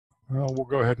Well, we'll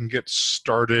go ahead and get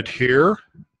started here.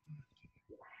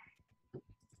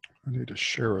 I need to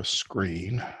share a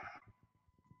screen.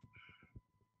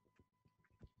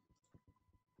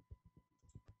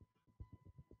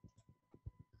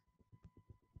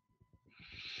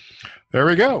 There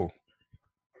we go.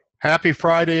 Happy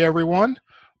Friday, everyone.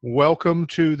 Welcome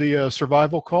to the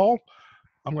survival call.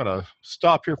 I'm going to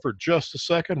stop here for just a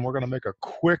second. We're going to make a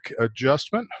quick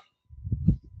adjustment.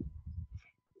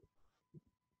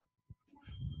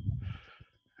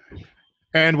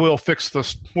 And we'll fix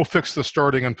the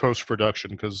starting and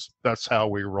post-production because that's how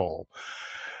we roll.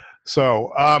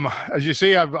 So as you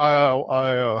see,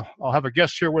 I'll have a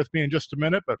guest here with me in just a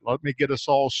minute, but let me get us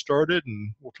all started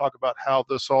and we'll talk about how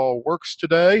this all works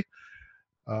today.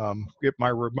 Get my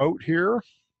remote here.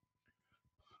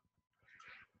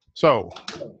 So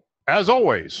as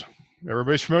always,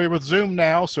 everybody's familiar with Zoom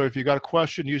now. So if you got a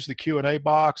question, use the Q&A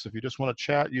box. If you just want to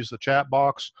chat, use the chat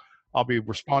box. I'll be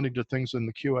responding to things in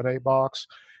the Q&A box.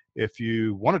 If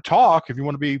you want to talk, if you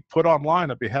want to be put online,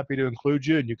 I'd be happy to include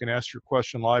you, and you can ask your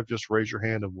question live. Just raise your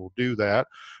hand and we'll do that.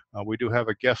 We do have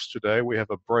a guest today. We have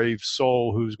a brave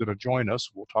soul who's going to join us.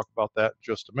 We'll talk about that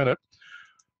in just a minute.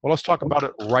 Well, let's talk about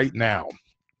it right now.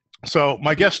 So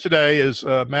my guest today is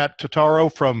Matt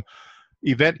Totaro from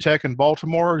Event Tech in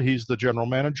Baltimore. He's the general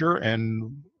manager,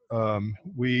 and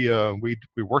we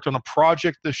worked on a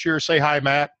project this year. Say hi,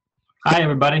 Matt. Hi,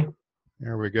 everybody.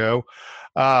 There we go.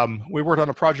 We worked on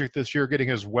a project this year getting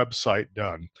his website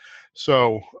done.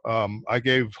 So I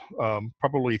gave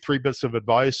probably 3 bits of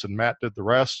advice, and Matt did the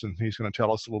rest, and he's going to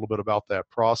tell us a little bit about that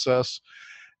process.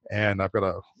 And I've got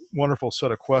a wonderful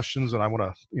set of questions, and I want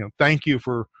to thank you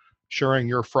for sharing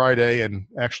your Friday and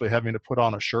actually having to put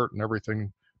on a shirt and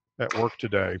everything at work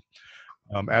today,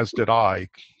 as did I,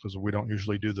 because we don't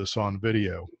usually do this on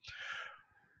video.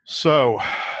 So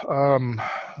let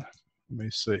me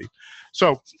see.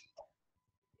 So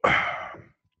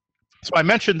I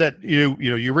mentioned that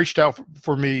you reached out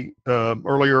for me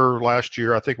earlier last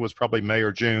year. I think it was probably May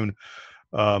or June.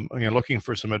 Looking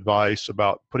for some advice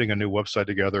about putting a new website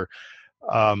together.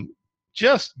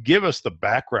 Just give us the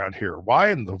background here.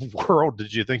 Why in the world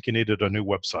did you think you needed a new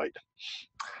website?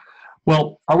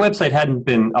 Well, our website hadn't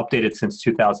been updated since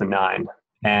 2009,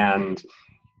 and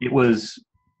it was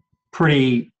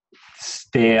pretty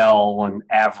stale and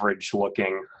average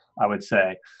looking, I would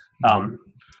say.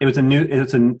 It was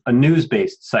a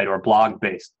news-based site or a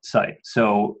blog-based site.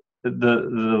 So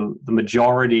the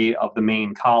majority of the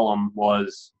main column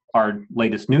was our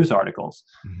latest news articles,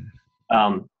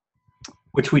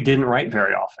 which we didn't write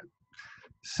very often.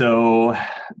 So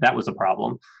that was a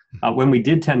problem. When we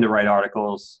did tend to write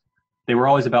articles, they were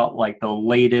always about like the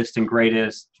latest and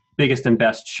greatest, biggest and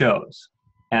best shows.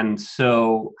 And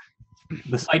so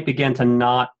the site began to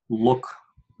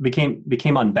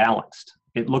became unbalanced.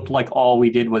 It looked like all we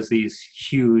did was these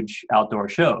huge outdoor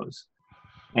shows.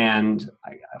 And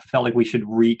I felt like we should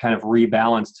kind of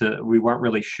rebalance we weren't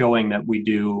really showing that we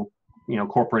do,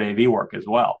 corporate AV work as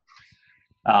well.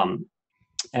 And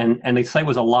the site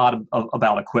was a lot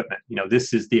about equipment.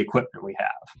 This is the equipment we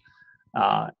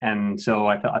have. And so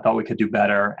I thought we could do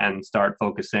better and start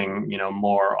focusing,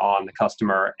 more on the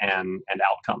customer and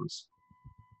outcomes.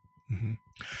 Mm-hmm.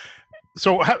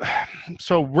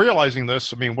 So realizing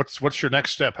this, I mean, what's your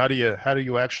next step? How do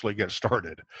you actually get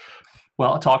started?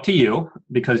 Well, I'll talk to you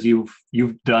because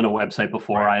you've done a website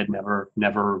before. I had never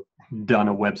done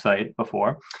a website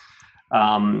before.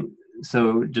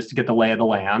 So just to get the lay of the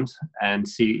land and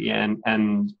see, and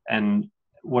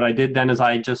what I did then is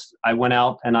I went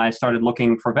out and I started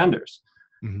looking for vendors.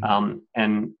 Mm-hmm.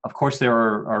 And of course there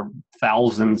are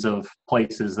thousands of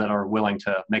places that are willing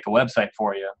to make a website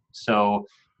for you. So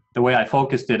the way I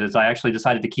focused it is I actually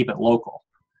decided to keep it local.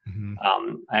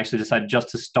 Mm-hmm. I actually decided just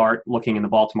to start looking in the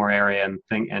Baltimore area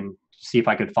and see if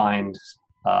I could find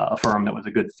a firm that was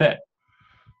a good fit.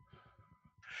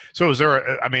 So is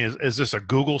this a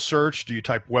Google search? Do you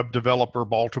type web developer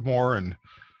Baltimore and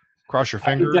cross your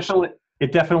fingers?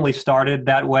 It definitely started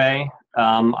that way.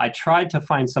 I tried to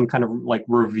find some kind of like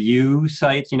review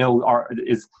sites,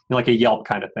 is like a Yelp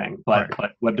kind of thing, but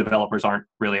web developers aren't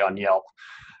really on Yelp.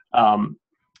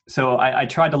 So I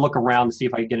tried to look around to see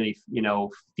if I could get any,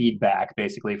 feedback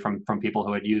basically from people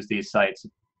who had used these sites,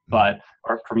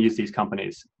 or used these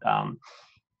companies.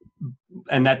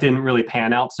 And that didn't really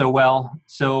pan out so well.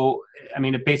 So, I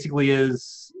mean, it basically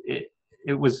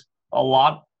it was a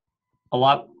lot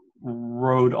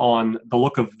rode on the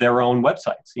look of their own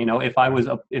websites. If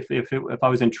I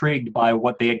was intrigued by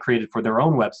what they had created for their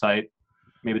own website,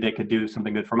 maybe they could do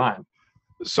something good for mine.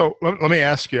 So let me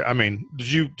ask you, I mean,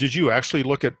 did you actually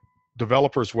look at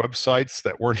developers' websites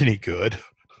that weren't any good?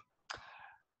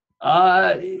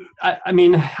 I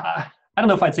mean, I don't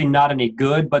know if I'd say not any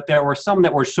good, but there were some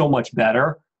that were so much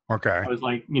better. Okay. I was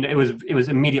like, it was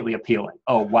immediately appealing.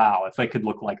 Oh wow, if I could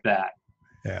look like that.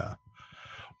 Yeah.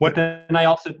 But then I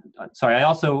also,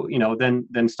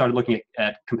 then started looking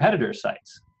at competitor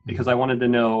sites because I wanted to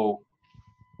know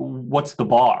what's the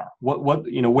bar?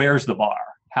 Where's the bar?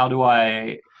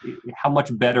 How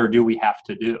much better do we have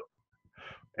to do?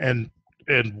 And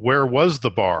where was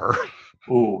the bar?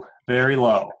 Ooh, very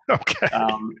low. Okay.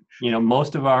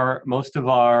 Most of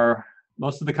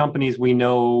the companies we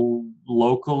know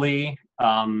locally,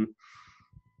 I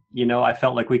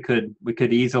felt like we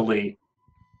could easily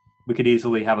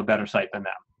have a better site than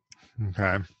them.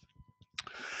 Okay.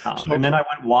 And then I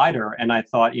went wider, and I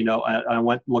thought, I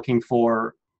went looking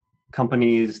for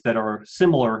companies that are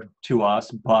similar to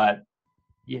us, but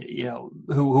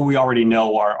who we already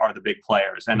know are the big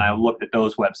players. And I looked at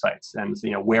those websites and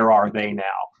where are they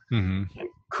now? And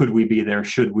could we be there?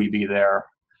 Should we be there?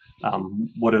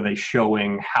 What are they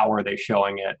showing? How are they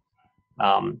showing it?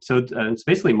 So it's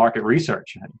basically market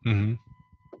research. Mm-hmm.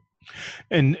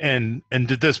 And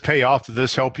did this pay off? Did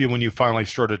this help you when you finally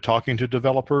started talking to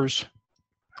developers?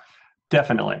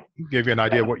 Definitely. Give you an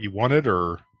idea of what you wanted,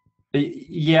 or?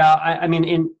 Yeah, I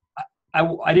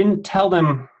didn't tell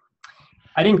them.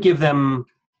 I didn't give them.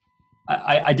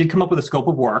 I did come up with a scope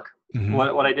of work. Mm-hmm.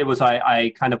 What I did was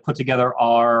I kind of put together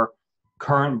our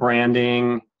current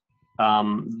branding,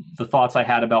 the thoughts I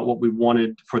had about what we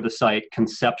wanted for the site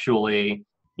conceptually.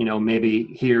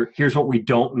 Maybe here's what we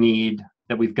don't need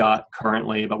that we've got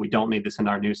currently, but we don't need this in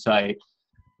our new site.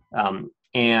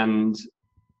 And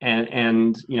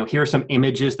here are some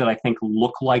images that I think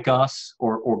look like us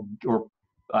or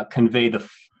convey the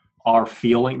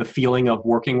feeling of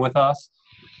working with us.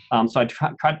 So I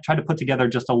tried to put together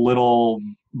just a little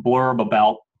blurb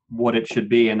about what it should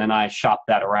be, and then I shop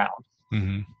that around.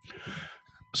 Mm-hmm.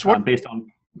 So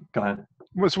go ahead.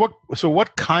 So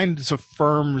what kinds of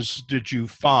firms did you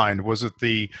find? Was it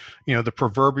the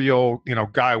proverbial,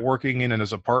 guy working in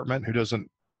his apartment who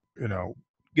doesn't,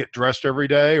 get dressed every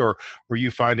day, or were you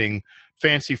finding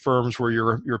fancy firms where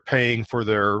you're paying for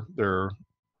their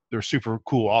super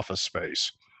cool office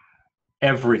space?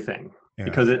 Everything. Yeah.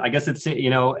 Because I guess it's,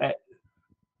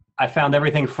 I found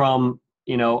everything from,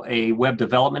 a web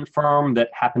development firm that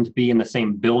happened to be in the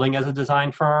same building as a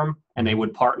design firm, and they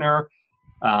would partner,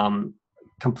 to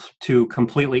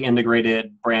completely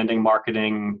integrated branding,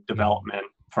 marketing, development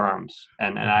firms.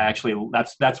 And I actually,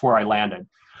 that's where I landed.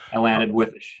 I landed with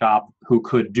a shop who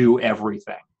could do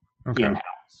everything in-house.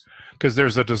 Because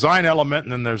there's a design element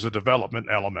and then there's a development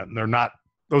element, and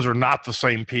those are not the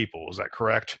same people. Is that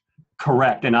correct?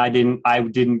 Correct. And I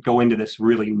didn't go into this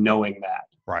really knowing that.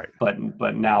 Right.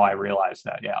 But now I realize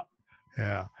that. Yeah.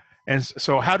 Yeah. And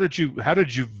so how did you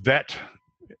vet?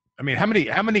 I mean, how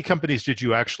many companies did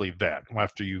you actually vet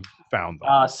after you found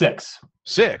them? 6.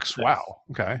 6. Wow.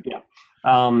 Okay. Yeah.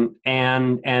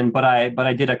 But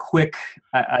I did a quick,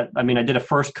 I did a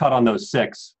first cut on those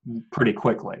 6 pretty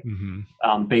quickly,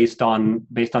 based on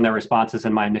their responses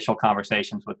in my initial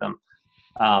conversations with them.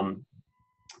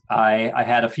 I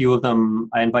had a few of them,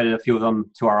 I invited a few of them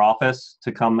to our office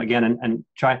to come again and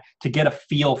try to get a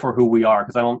feel for who we are.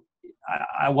 Because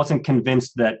I wasn't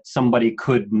convinced that somebody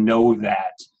could know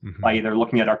that by either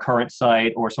looking at our current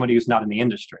site or somebody who's not in the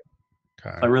industry.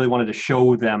 Okay. So I really wanted to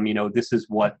show them, this is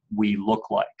what we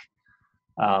look like.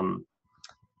 And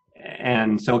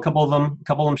so a couple of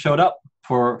them showed up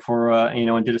for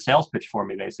and did a sales pitch for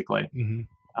me, basically.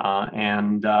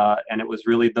 And it was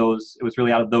really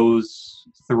out of those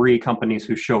 3 companies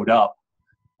who showed up,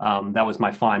 that was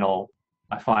my final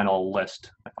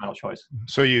list, my final choice.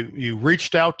 So you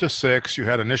reached out to 6, you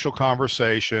had initial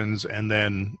conversations, and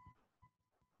then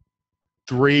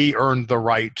 3 earned the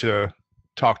right to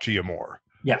talk to you more.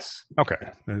 Yes. Okay.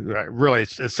 Really,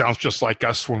 it sounds just like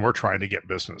us when we're trying to get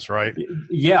business, right?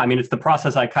 Yeah. It's the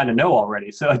process I kind of know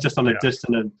already. So just on a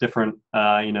different,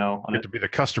 Get to be the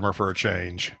customer for a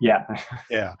change. Yeah.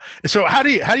 Yeah. So how do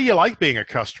you like being a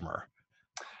customer?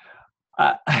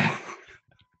 I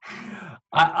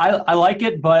like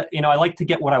it, but I like to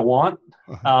get what I want.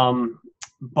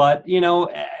 But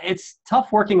it's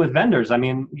tough working with vendors.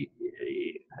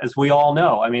 As we all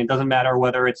know, it doesn't matter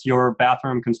whether it's your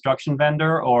bathroom construction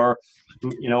vendor or,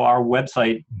 our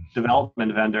website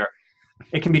development vendor.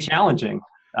 It can be challenging.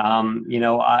 Then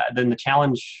the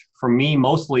challenge for me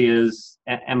mostly is,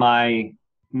 am I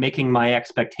making my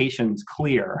expectations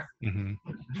clear?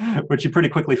 Which you pretty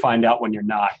quickly find out when you're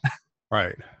not.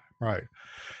 Right.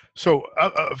 So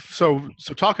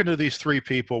talking to these 3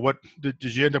 people, what did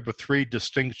you end up with 3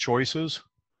 distinct choices?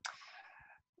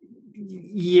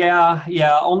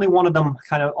 Yeah. Only one of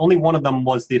them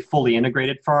was the fully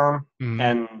integrated firm, Mhm.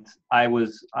 and I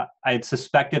had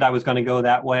suspected I was going to go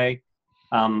that way,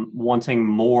 wanting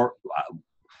more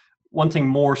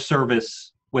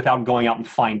service without going out and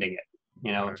finding it.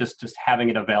 Right. Just having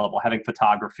it available, having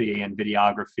photography and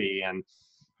videography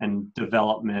and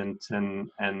development and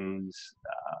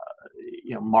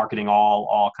marketing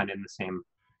all kind of in the same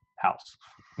house.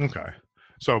 Okay.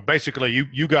 So basically,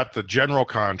 you got the general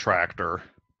contractor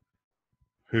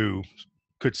who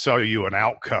could sell you an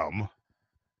outcome,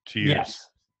 to use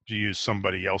Yes.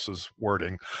 somebody else's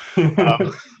wording,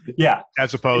 Yeah.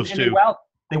 as and, opposed and they to. wowed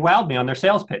they wowed me on their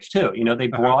sales pitch too. They Uh-huh.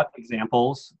 brought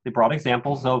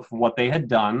examples of what they had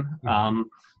done, Mhm.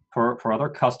 for other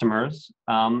customers.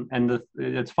 And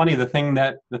it's funny, the thing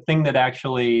that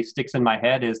actually sticks in my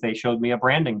head is they showed me a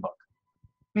branding book.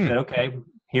 Hmm. Said, okay,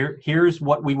 here's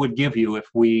what we would give you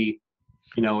if we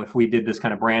did this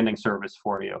kind of branding service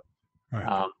for you.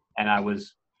 Right. And I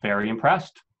was very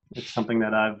impressed. It's something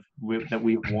that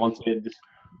we've wanted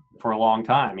for a long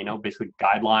time. Basically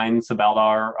guidelines about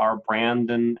our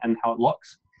brand and how it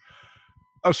looks.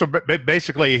 Oh, so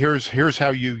basically, here's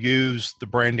how you use the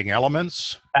branding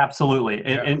elements. Absolutely, and,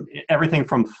 Yeah. and everything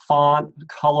from font,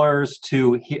 colors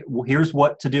to here's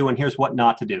what to do and here's what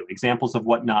not to do. Examples of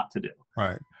what not to do.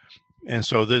 Right. And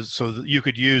so you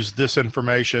could use this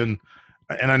information.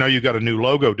 And I know you got a new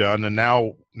logo done, and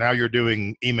now you're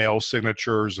doing email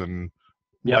signatures and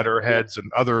Yep. letterheads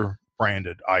and other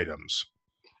branded items.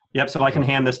 Yep. So I can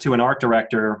hand this to an art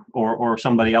director or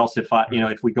somebody else. If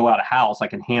we go out a house, I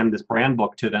can hand this brand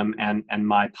book to them and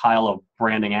my pile of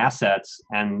branding assets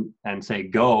and say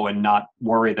go, and not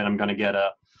worry that I'm going to get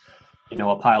a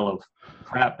pile of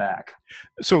crap back.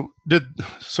 So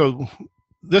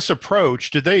this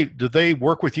approach, did they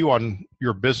work with you on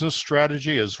your business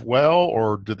strategy as well,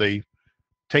 or did they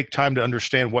take time to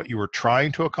understand what you were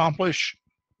trying to accomplish?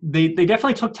 They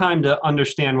definitely took time to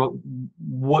understand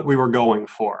what we were going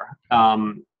for.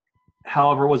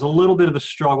 However, it was a little bit of a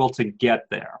struggle to get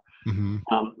there. Mm-hmm.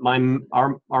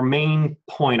 Our main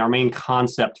point, our main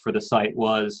concept for the site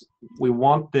was, we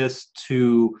want this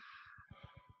to,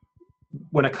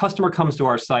 when a customer comes to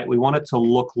our site, we want it to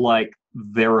look like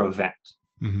their event.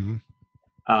 Mm-hmm.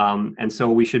 And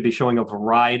so we should be showing a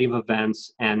variety of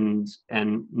events and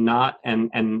not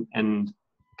and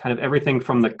kind of everything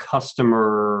from the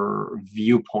customer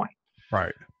viewpoint.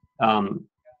 Right. And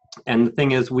the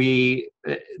thing is, they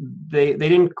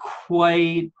didn't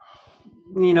quite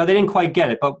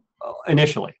get it, but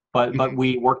initially, but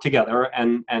we worked together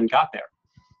and got there.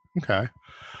 Okay.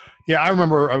 Yeah, I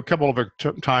remember a couple of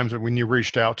times when you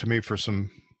reached out to me for some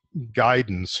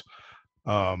guidance.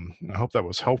 I hope that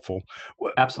was helpful.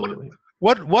 Absolutely.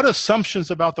 What assumptions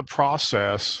about the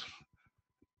process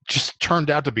just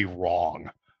turned out to be wrong?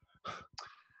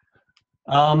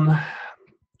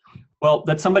 Well,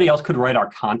 that somebody else could write our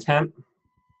content.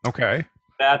 Okay.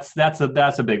 That's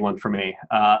a big one for me.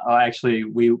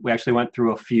 We actually went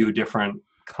through a few different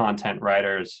content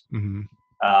writers.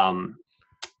 Mm-hmm.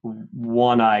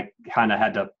 One I kind of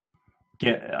had to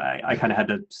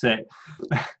say,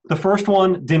 the first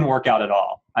one didn't work out at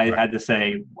all. I had to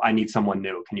say, I need someone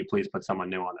new. Can you please put someone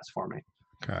new on this for me?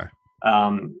 Okay.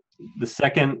 The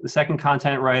second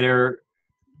content writer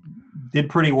did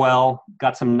pretty well,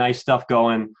 got some nice stuff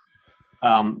going,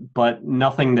 but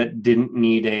nothing that didn't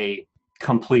need a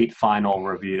complete final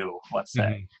review, let's say.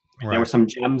 Mm-hmm. Right. There were some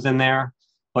gems in there,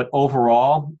 but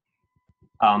overall,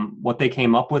 what they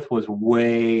came up with was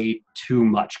way too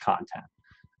much content.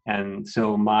 And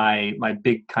so my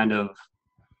big kind of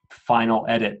final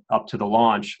edit up to the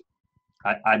launch,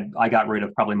 I got rid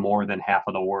of probably more than half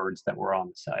of the words that were on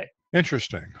the site.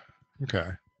 Interesting. Okay.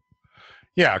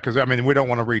 Yeah, because I mean, we don't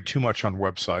want to read too much on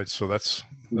websites, so that's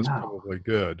probably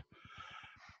good.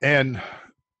 And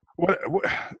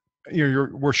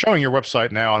we're showing your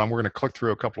website now, and we're going to click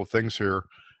through a couple of things here.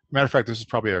 Matter of fact, this is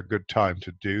probably a good time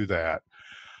to do that.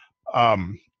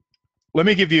 Let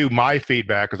me give you my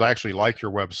feedback, because I actually like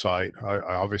your website.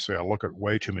 I look at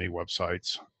way too many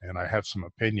websites, and I have some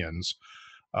opinions.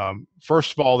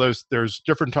 First of all, there's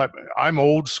different type. I'm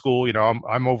old school,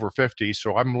 I'm over 50,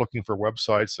 so I'm looking for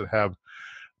websites that have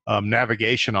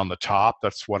navigation on the top.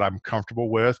 That's what I'm comfortable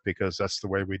with, because that's the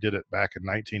way we did it back in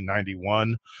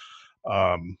 1991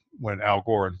 when Al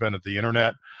Gore invented the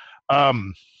internet.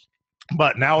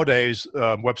 But nowadays,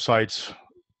 websites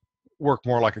work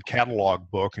more like a catalog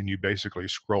book, and you basically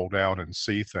scroll down and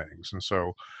see things. And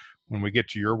so when we get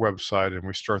to your website and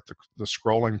we start the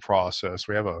scrolling process,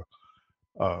 we have a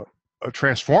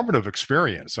transformative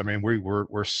experience. I mean,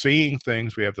 we're seeing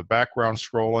things. We have the background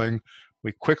scrolling.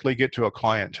 We quickly get to a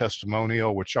client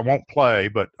testimonial, which I won't play,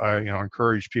 but I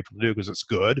encourage people to do because it's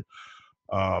good.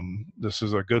 This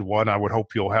is a good one. I would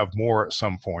hope you'll have more at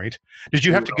some point. Did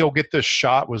you have to go get this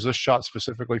shot? Was this shot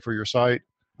specifically for your site?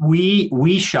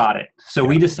 We shot it. So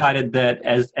we decided that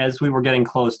as we were getting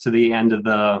close to the end of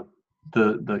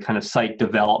the kind of site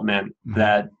development,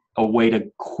 that a way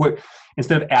to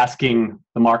instead of asking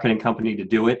the marketing company to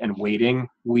do it and waiting,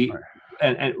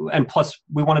 and plus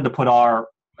we wanted to put our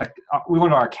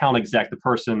account exec, the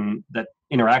person that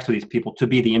interacts with these people, to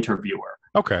be the interviewer.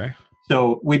 Okay.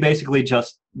 So we basically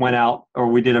just went out, or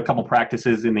we did a couple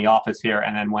practices in the office here,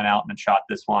 and then went out and shot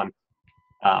this one.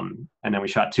 And then we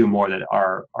shot 2 more that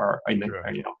are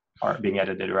being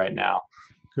edited right now.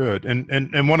 Good.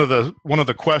 And one of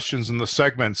the questions in the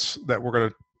segments that we're going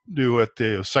to do at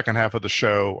the second half of the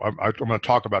show, I'm going to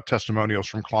talk about testimonials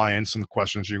from clients and the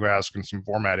questions you ask and some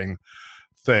formatting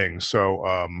things.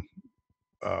 So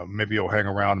maybe you'll hang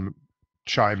around and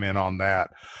chime in on that.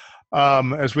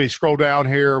 As we scroll down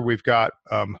here, we've got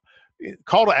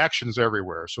call to actions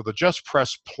everywhere. So the just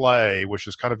press play, which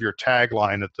is kind of your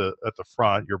tagline at the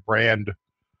front, your brand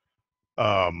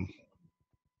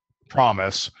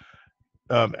promise,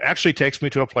 actually takes me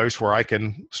to a place where I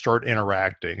can start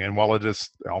interacting. And while it is,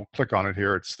 I'll click on it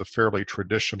here, it's the fairly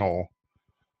traditional,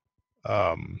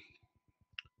 my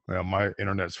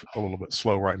internet's a little bit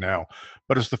slow right now,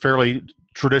 but it's the fairly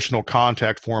traditional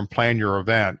contact form, plan your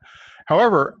event.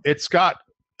 However, it's not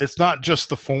just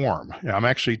the form.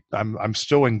 I'm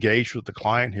still engaged with the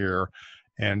client here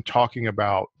and talking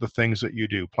about the things that you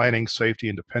do, planning, safety,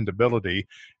 and dependability.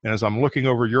 And as I'm looking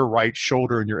over your right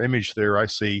shoulder in your image there, I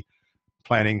see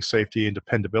planning, safety, and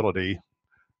dependability.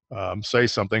 Say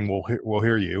something, we'll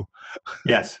hear you.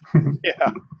 Yes.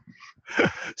 Yeah.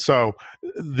 So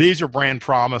these are brand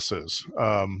promises.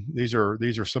 These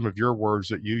are some of your words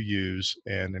that you use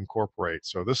and incorporate.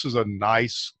 So this is a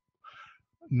nice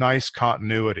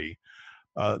continuity.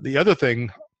 The other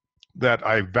thing that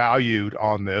I valued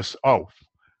on this,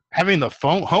 having the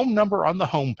home number on the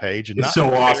home page. And it's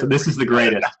so awesome. This is the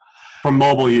greatest for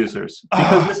mobile users.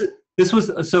 Because this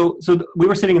was so we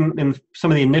were sitting in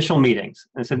some of the initial meetings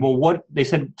and said, well, they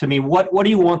said to me, what do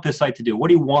you want this site to do? What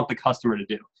do you want the customer to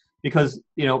do? Because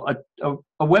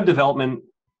a web development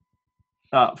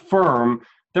firm,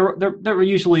 they're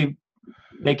usually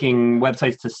making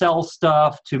websites to sell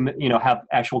stuff, to have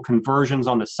actual conversions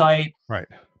on the site. Right.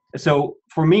 So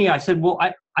for me, I said, well,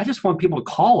 I just want people to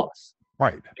call us.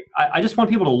 Right. I just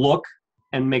want people to look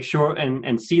and make sure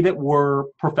and see that we're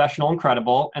professional and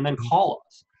credible, and then call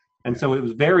us. And so it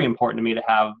was very important to me to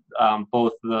have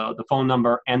both the phone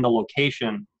number and the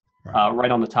location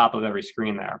right on the top of every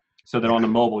screen there, so that on the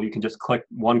mobile you can just click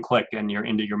one click and you're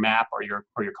into your map, or you're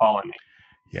calling me.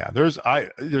 Yeah, there's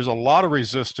a lot of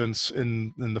resistance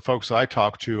in the folks I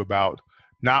talk to about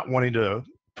not wanting to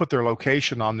put their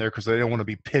location on there because they don't want to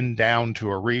be pinned down to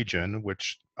a region,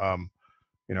 which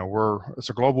it's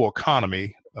a global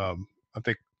economy. I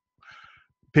think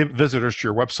visitors to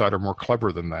your website are more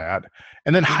clever than that.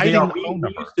 And then hiding the phone number.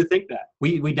 We used to think that.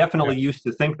 We definitely used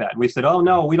to think that. We said, oh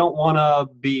no, we don't want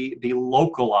to be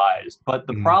localized. But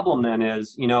the problem then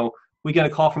is, we get a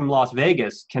call from Las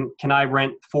Vegas. Can I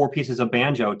rent 4 pieces of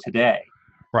banjo today?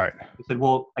 Right. I said,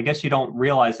 well, I guess you don't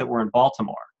realize that we're in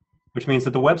Baltimore, which means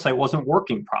that the website wasn't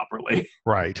working properly.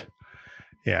 Right.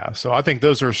 Yeah. So I think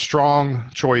those are strong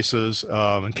choices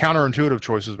and counterintuitive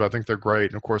choices, but I think they're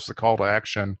great. And of course, the call to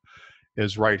action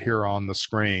is right here on the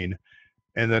screen.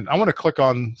 And then I want to click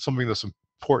on something that's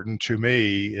important to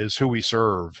me is who we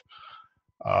serve.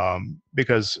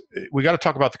 Because we got to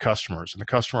talk about the customers, and the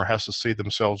customer has to see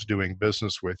themselves doing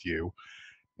business with you.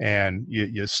 And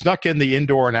you snuck in the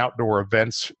indoor and outdoor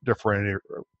events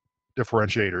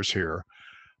differentiators here.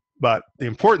 But the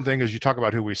important thing is you talk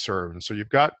about who we serve. And so you've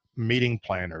got meeting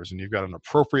planners, and you've got an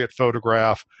appropriate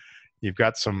photograph. You've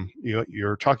got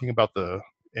you're talking about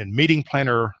in meeting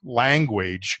planner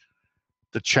language,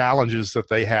 the challenges that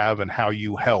they have and how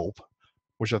you help,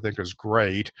 which I think is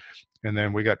great. And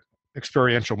then we got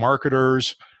experiential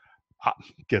marketers,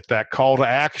 get that call to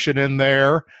action in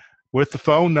there with the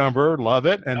phone number, love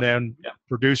it. And then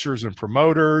producers and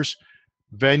promoters,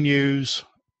 venues,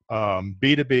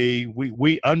 B2B,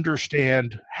 we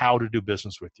understand how to do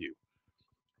business with you.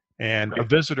 And a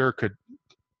visitor could,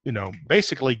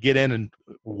 basically get in and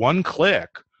one click,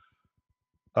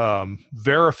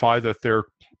 verify that they're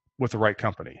with the right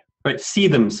company. Right, see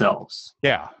themselves.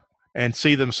 Yeah, and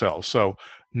see themselves. So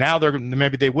now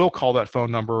maybe they will call that phone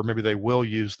number, or maybe they will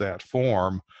use that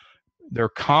form. They're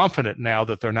confident now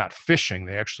that they're not phishing.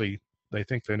 They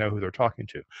think they know who they're talking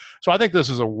to. So I think this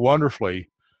is a wonderfully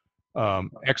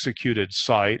executed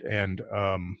site, and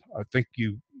I think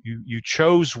you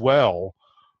chose well.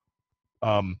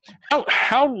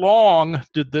 How long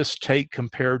did this take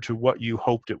compared to what you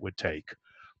hoped it would take?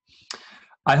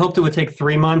 I hoped it would take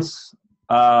 3 months.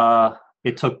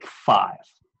 It took 5.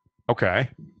 Okay.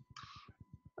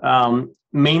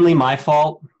 Mainly my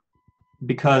fault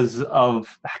because of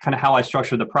kind of how I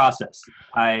structured the process.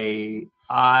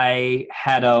 I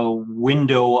had a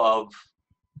window of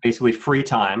basically free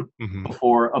time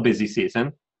before a busy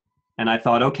season, and I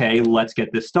thought, okay, let's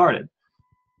get this started.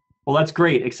 Well, that's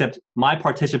great, except my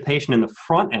participation in the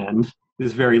front end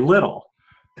is very little.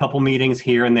 A couple meetings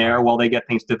here and there while they get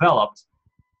things developed.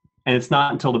 And it's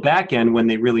not until the back end when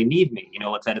they really need me.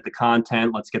 Let's edit the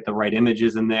content, let's get the right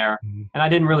images in there. And I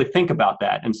didn't really think about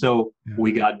that. And so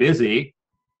we got busy,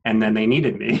 and then they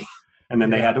needed me, and then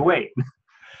they had to wait.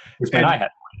 Which meant I had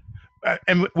to wait.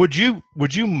 And would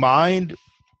you mind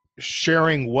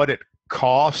sharing what it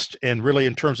cost, and really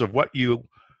in terms of what you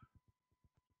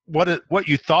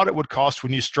thought it would cost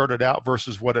when you started out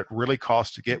versus what it really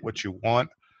cost to get what you want?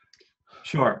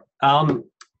 Sure.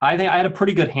 I think I had a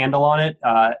pretty good handle on it.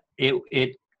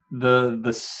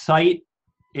 The site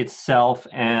itself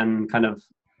and kind of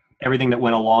everything that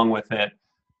went along with it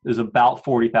is about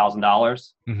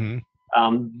 $40,000.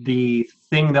 The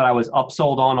thing that I was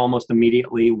upsold on almost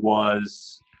immediately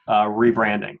was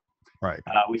rebranding. Right.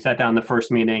 We sat down in the first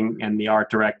meeting, and the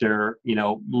art director,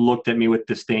 looked at me with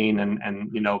disdain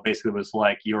and basically was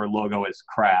like, "Your logo is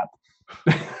crap."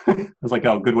 I was like,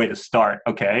 "Oh, good way to start.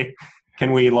 Okay,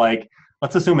 can we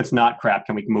let's assume it's not crap.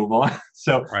 Can we move on?"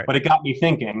 So, right. But it got me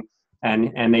thinking,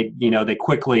 and they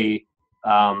quickly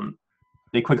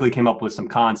came up with some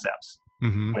concepts,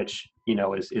 which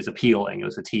is appealing. It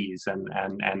was a tease, and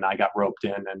I got roped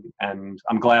in, and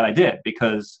I'm glad I did,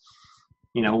 because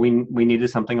we needed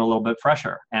something a little bit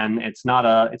fresher, and it's not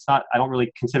I don't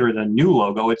really consider it a new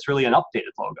logo. It's really an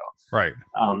updated logo. Right.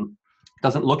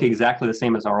 Doesn't look exactly the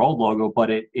same as our old logo, but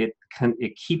it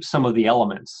keeps some of the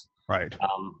elements. Right.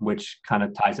 Which kind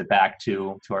of ties it back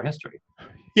to our history.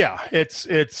 Yeah, it's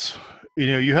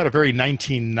you had a very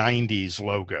 1990s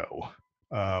logo.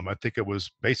 I think it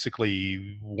was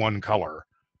basically one color.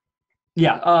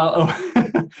 Yeah.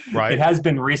 Right. It has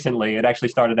been recently. It actually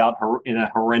started out in a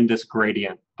horrendous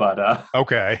gradient, but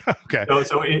okay.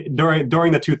 So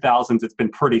during the 2000s, it's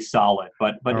been pretty solid,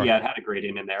 but right. Yeah, it had a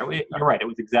gradient in there. You're right. It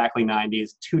was exactly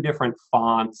 90s. 2 different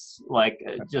fonts,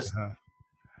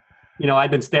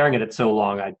 I'd been staring at it so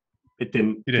long, you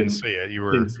didn't see it.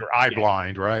 You're eye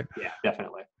blind, right? Yeah,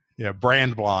 definitely. Yeah,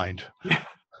 brand blind.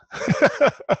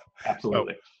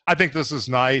 Absolutely. So, I think this is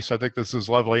nice. I think this is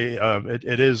lovely.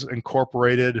 It is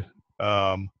incorporated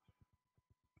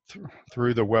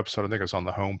through the website. I think it's on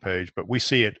the homepage, but we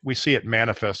see it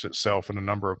manifest itself in a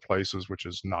number of places, which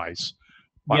is nice.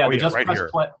 Yeah, the Just Press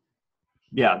Play.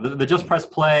 Yeah, the Just Press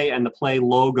Play and the Play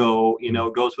logo,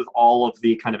 goes with all of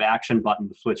the kind of action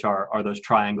buttons, which are those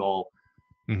triangular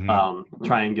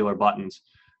buttons.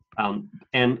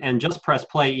 And Just Press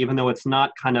Play, even though it's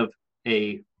not kind of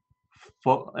a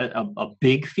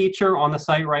big feature on the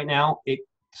site right now, it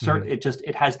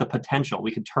has the potential.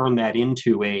 We could turn that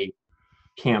into a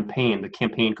campaign. The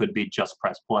campaign could be Just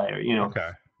Press Play, Okay.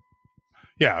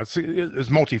 Yeah, it's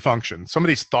multifunction.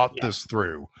 Somebody's thought this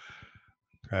through.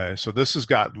 Okay, so this has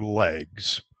got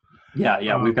legs.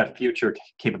 Yeah, we've got future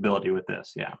capability with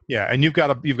this. Yeah. Yeah, and you've got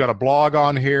a blog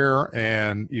on here,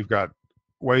 and you've got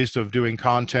ways of doing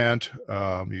content.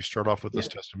 You start off with this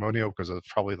testimonial because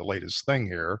it's probably the latest thing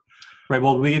here. Right.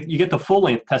 Well, you get the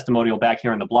full-length testimonial back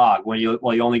here in the blog, where you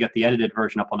only get the edited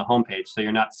version up on the homepage, so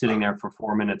you're not sitting there for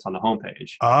 4 minutes on the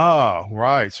homepage. Oh,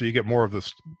 right. So you get more of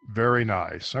this. Very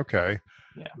nice. Okay.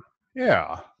 Yeah.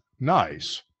 Yeah.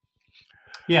 Nice.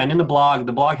 Yeah, and in the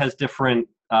blog has different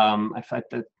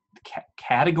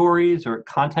categories or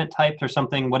content types or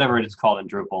something, whatever it is called in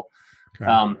Drupal.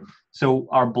 Okay. So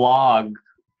our blog,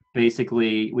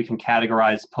 basically, we can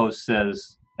categorize posts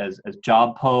as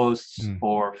job posts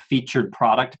or featured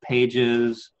product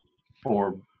pages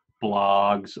or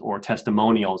blogs or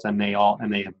testimonials, and they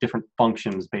have different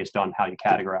functions based on how you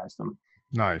categorize them.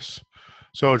 Nice.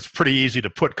 So it's pretty easy to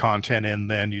put content in,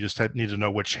 then you just need to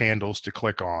know which handles to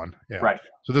click on. Yeah. Right.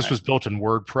 So this was built in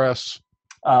WordPress?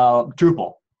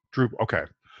 Drupal. Okay.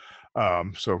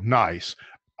 So nice.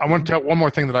 I want to tell one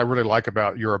more thing that I really like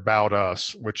about your About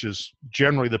Us, which is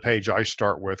generally the page I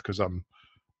start with, because I'm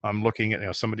looking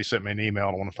at, somebody sent me an email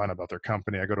and I want to find out about their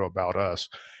company. I go to About Us,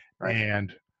 right.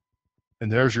 and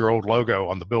there's your old logo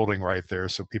on the building right there,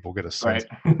 so people get a sense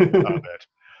of it.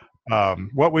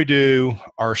 What we do,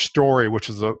 our story, which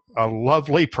is a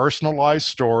lovely personalized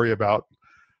story about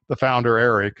the founder,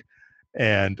 Eric.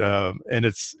 And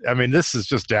it's, I mean, this is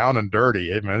just down and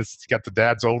dirty. I mean, it's got the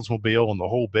Dad's Oldsmobile and the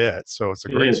whole bit. So it's a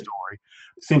great story.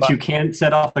 Since you can't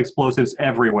set off explosives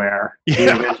everywhere, yeah. you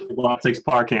eventually blow up 6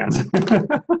 bar cans.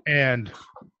 And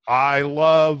I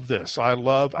love this. I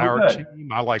love our team.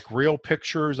 I like real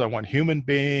pictures. I want human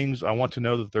beings. I want to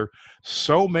know that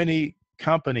so many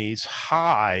companies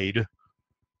hide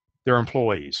their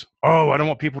employees. Oh, I don't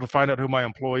want people to find out who my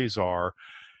employees are.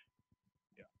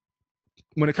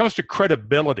 When it comes to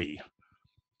credibility,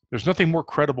 there's nothing more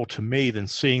credible to me than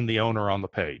seeing the owner on the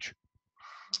page.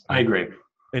 I agree.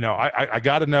 You know, I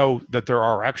got to know that there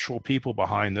are actual people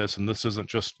behind this, and this isn't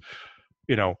just,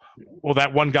 you know, well,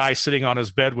 that one guy sitting on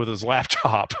his bed with his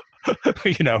laptop,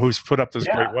 you know, who's put up this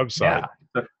great website.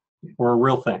 Yeah, we're a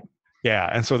real thing. Yeah,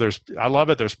 and so I love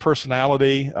it. There's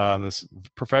personality. This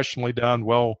professionally done.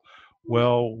 Well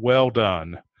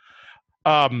done.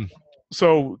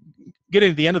 So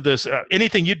getting to the end of this,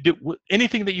 anything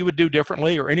that you would do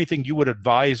differently, or anything you would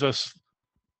advise us,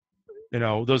 you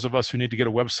know, those of us who need to get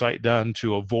a website done,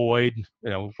 to avoid, you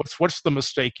know, what's the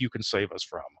mistake you can save us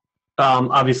from?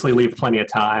 Obviously leave plenty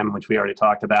of time, which we already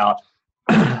talked about.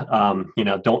 You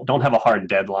know, don't have a hard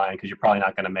deadline, because you're probably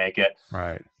not going to make it.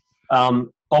 Right.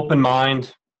 Open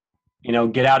mind, you know,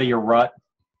 get out of your rut,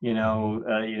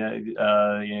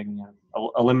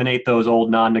 eliminate those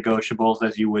old non-negotiables,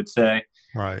 as you would say.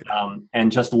 Right. And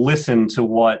just listen to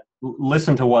what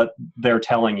they're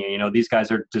telling you. You know, these guys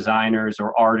are designers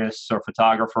or artists or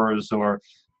photographers or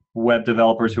web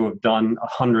developers who have done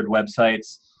 100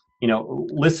 websites. You know,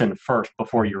 listen first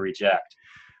before you reject.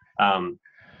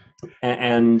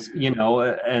 And you know,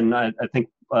 and I think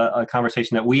a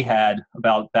conversation that we had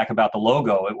about the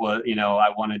logo, it was, you know, I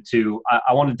wanted to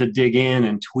dig in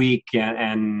and tweak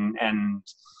and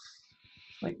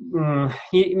like,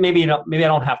 maybe I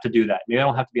don't have to do that. Maybe I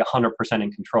don't have to be 100%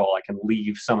 in control. I can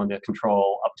leave some of the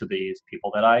control up to these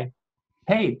people that I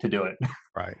paid to do it.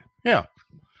 Right. Yeah.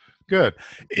 Good.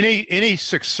 Any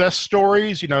success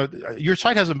stories? You know, your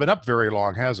site hasn't been up very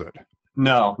long, has it?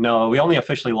 No. We only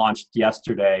officially launched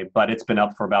yesterday, but it's been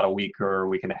up for about a week or a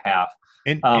week and a half.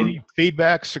 Any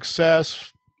feedback,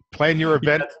 success, plan your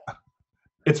event?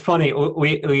 It's funny.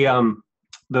 We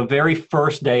the very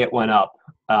first day it went up,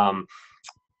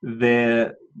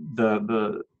 the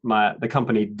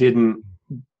company didn't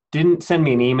send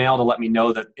me an email to let me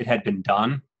know that it had been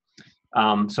done.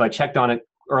 So I checked on it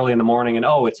early in the morning, and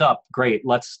it's up. Great.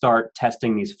 Let's start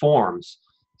testing these forms.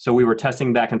 So we were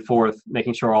testing back and forth,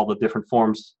 making sure all the different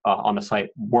forms on the site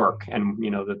work, and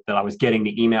you know that I was getting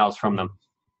the emails from them.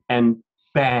 And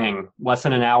bang, less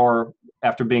than an hour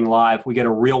after being live, we get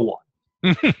a real one.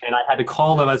 And I had to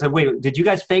call them. I said, wait, did you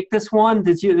guys fake this one?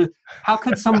 How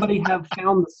could somebody have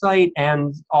found the site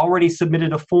and already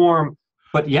submitted a form?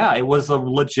 But yeah, it was a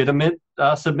legitimate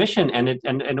submission, and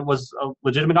it was a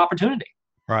legitimate opportunity.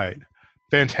 Right.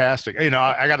 Fantastic. You know,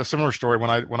 I got a similar story when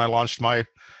I launched my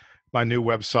new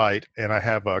website, and I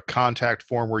have a contact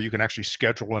form where you can actually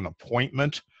schedule an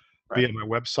appointment via my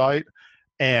website.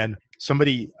 And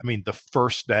somebody, I mean, the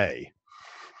first day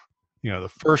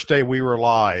we were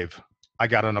live, I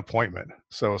got an appointment.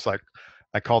 So it's like,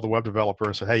 I called the web developer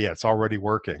and said, hey, yeah, it's already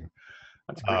working.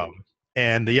 That's great.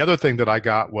 And the other thing that I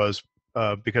got was,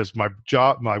 because my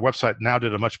website now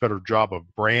did a much better job of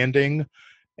branding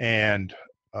and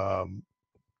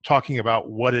talking about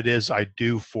what it is I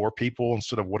do for people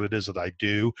instead of what it is that I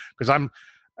do. Because I'm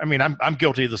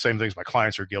guilty of the same things my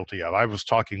clients are guilty of. I was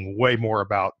talking way more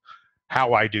about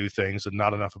how I do things and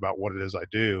not enough about what it is I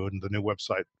do. And the new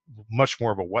website, much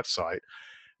more of a what site.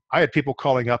 I had people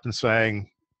calling up and saying,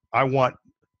 I want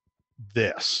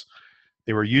this.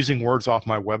 They were using words off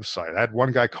my website. I had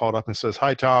one guy called up and says,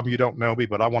 hi, Tom, you don't know me,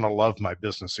 but I want to love my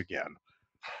business again.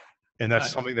 And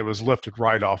that's something that was lifted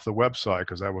right off the website,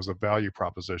 because that was a value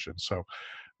proposition. So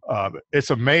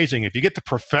it's amazing. If you get the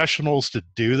professionals to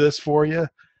do this for you,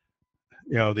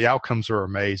 you know, the outcomes are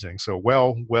amazing. So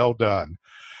well done.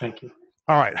 Thank you.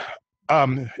 All right.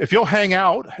 If you'll hang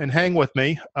out and hang with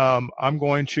me, I'm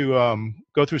going to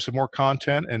go through some more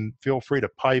content, and feel free to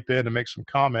pipe in and make some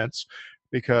comments,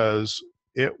 because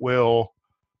it will,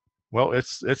 well,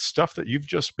 it's stuff that you've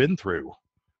just been through.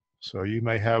 So you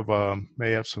may have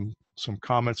some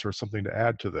comments or something to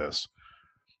add to this.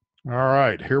 All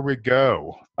right, here we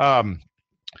go.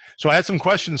 So I had some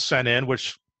questions sent in,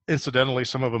 which incidentally,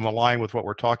 some of them align with what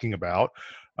we're talking about.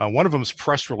 One of them is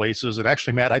press releases. And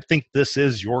actually, Matt, I think this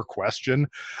is your question.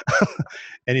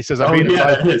 And he says,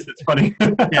 it is. It's funny.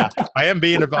 Yeah, I am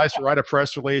being advised to write a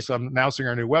press release. I'm announcing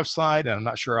our new website, and I'm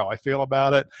not sure how I feel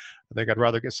about it. I think I'd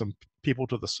rather get some people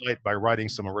to the site by writing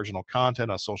some original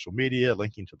content on social media,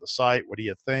 linking to the site. What do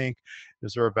you think?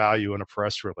 Is there a value in a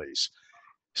press release?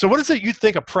 So what is it you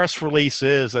think a press release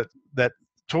is that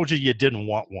told you didn't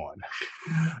want one?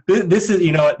 This is,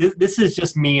 this is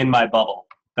just me in my bubble.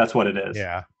 That's what it is.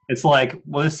 Yeah. It's like,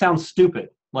 well, this sounds stupid.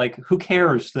 Like,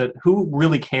 who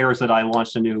really cares that I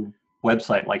launched a new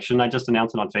website? Like, shouldn't I just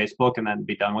announce it on Facebook and then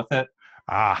be done with it?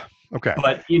 Ah, okay.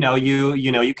 But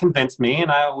you convinced me,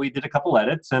 and we did a couple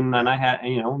edits, and then I had,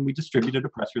 we distributed a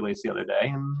press release the other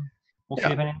day, and we'll see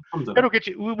if anything comes of it. It'll get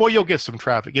you. Well, you'll get some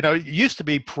traffic. It used to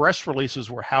be press releases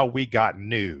were how we got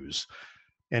news,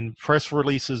 and press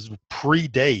releases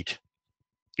predate,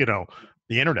 the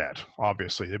internet.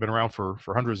 Obviously, they've been around for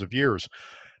hundreds of years.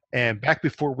 And back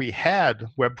before we had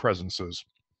web presences,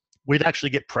 we'd actually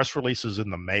get press releases in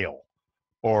the mail,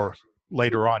 or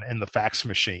later on in the fax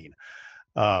machine.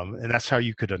 And that's how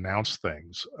you could announce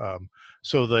things.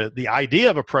 So the idea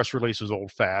of a press release is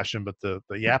old-fashioned, but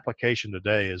the application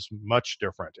today is much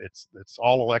different. It's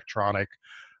all electronic.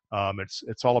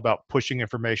 It's all about pushing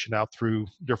information out through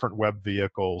different web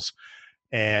vehicles,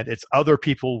 and it's other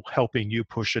people helping you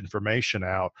push information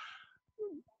out.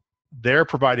 They're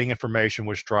providing information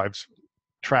which drives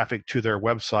traffic to their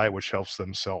website, which helps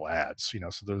them sell ads.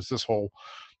 So there's this whole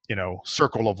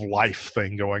circle of life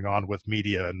thing going on with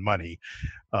media and money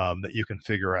that you can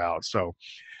figure out. So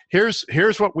here's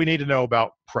what we need to know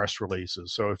about press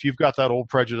releases. So if you've got that old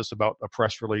prejudice about a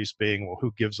press release being, well,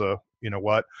 who gives a,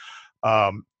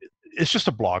 it's just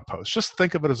a blog post. Just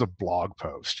think of it as a blog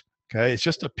post. Okay. It's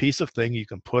just a piece of thing you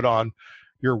can put on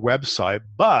your website,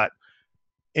 but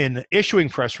in issuing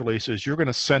press releases, you're going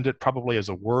to send it probably as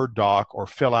a Word doc or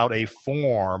fill out a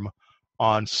form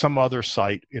on some other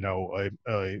site.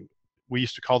 We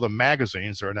used to call them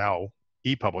magazines. They're now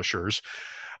e-publishers.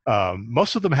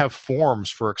 Most of them have forms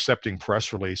for accepting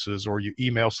press releases, or you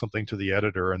email something to the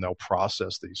editor and they'll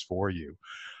process these for you.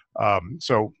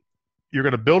 So you're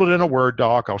going to build it in a Word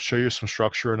doc. I'll show you some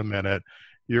structure in a minute.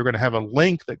 You're going to have a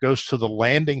link that goes to the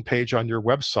landing page on your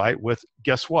website with,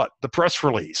 guess what? The press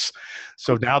release.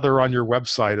 So now they're on your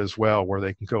website as well, where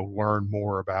they can go learn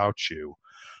more about you.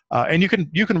 And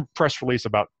you can press release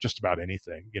about just about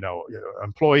anything,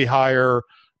 employee hire,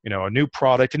 a new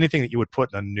product, anything that you would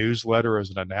put in a newsletter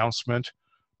as an announcement.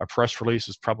 A press release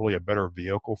is probably a better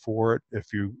vehicle for it.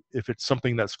 If it's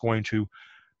something that's going to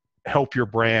help your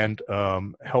brand,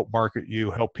 help market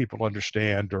you, help people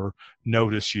understand or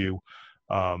notice you.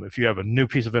 If you have a new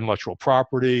piece of intellectual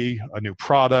property, a new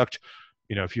product,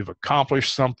 if you've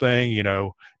accomplished something,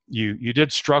 you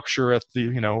did structure at the,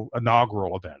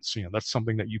 inaugural events, that's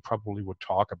something that you probably would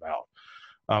talk about.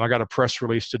 I got a press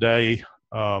release today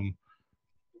from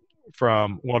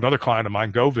another client of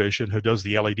mine, GoVision, who does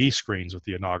the LED screens at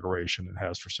the inauguration and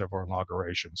has for several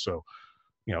inaugurations. So,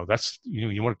 that's,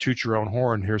 you want to toot your own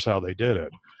horn, here's how they did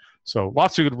it. So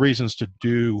lots of good reasons to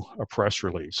do a press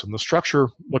release. And the structure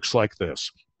looks like this.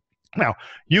 Now,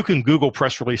 you can Google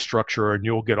press release structure and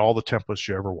you'll get all the templates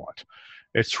you ever want.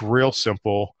 It's real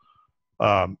simple.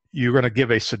 You're going to give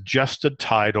a suggested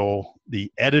title.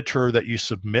 The editor that you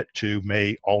submit to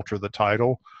may alter the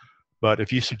title. But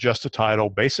if you suggest a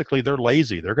title, basically they're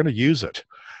lazy. They're going to use it.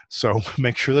 So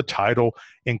make sure the title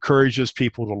encourages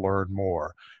people to learn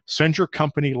more. Send your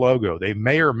company logo. They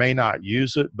may or may not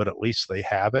use it, but at least they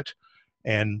have it.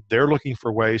 And they're looking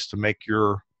for ways to make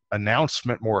your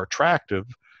announcement more attractive.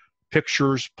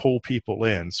 Pictures pull people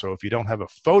in. So if you don't have a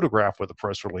photograph with a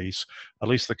press release, at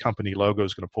least the company logo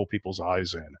is going to pull people's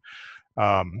eyes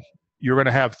in. You're going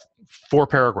to have 4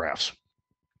 paragraphs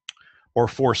or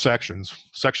 4 sections.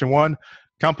 Section 1,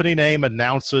 company name,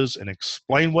 announces, and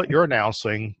explain what you're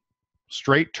announcing.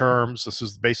 Straight terms. This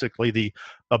is basically the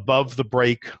above the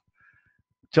break.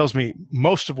 Tells me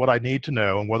most of what I need to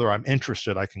know, and whether I'm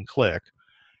interested, I can click.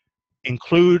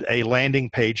 Include a landing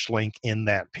page link in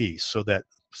that piece so that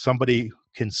somebody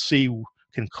can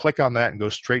click on that and go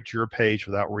straight to your page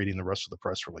without reading the rest of the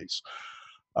press release.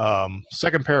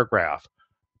 Second paragraph.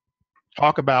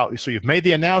 Talk about, so you've made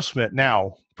the announcement.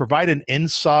 Now, provide an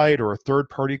insight or a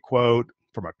third-party quote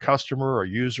from a customer, a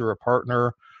user, a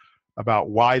partner, about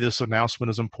why this announcement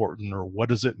is important, or what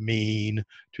does it mean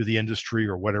to the industry,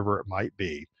 or whatever it might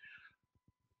be.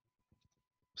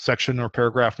 Section or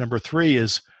paragraph number 3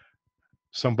 is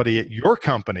somebody at your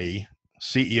company,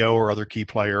 CEO or other key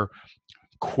player,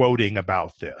 quoting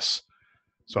about this.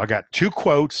 So I got 2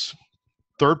 quotes,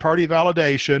 third-party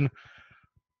validation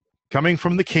coming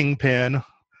from the kingpin,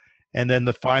 and then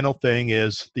the final thing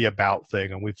is the about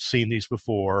thing, and we've seen these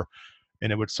before.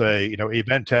 And it would say,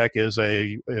 EventTech is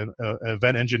an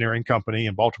event engineering company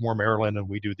in Baltimore, Maryland, and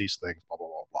we do these things, blah, blah,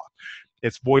 blah, blah.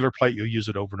 It's boilerplate. You'll use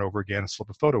it over and over again and slip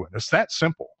a photo in. It's that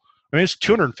simple. I mean, it's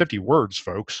 250 words,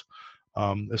 folks.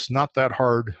 It's not that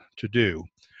hard to do.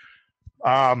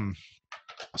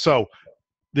 So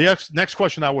the next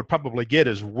question I would probably get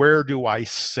is, where do I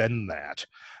send that?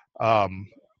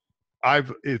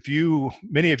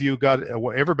 Many of you got,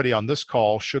 everybody on this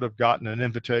call should have gotten an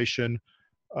invitation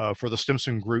for the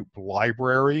Stimson Group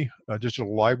library,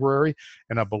 digital library.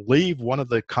 And I believe one of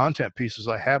the content pieces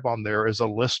I have on there is a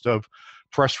list of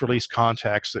press release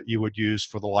contacts that you would use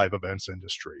for the live events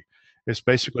industry. It's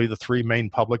basically the 3 main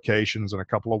publications and a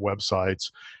couple of websites.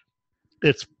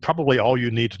 It's probably all you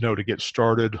need to know to get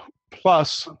started.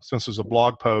 Plus, since it's a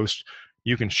blog post,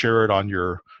 you can share it on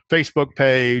your Facebook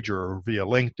page or via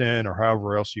LinkedIn or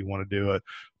however else you want to do it.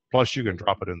 Plus, you can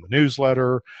drop it in the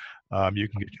newsletter. You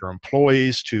can get your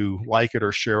employees to like it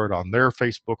or share it on their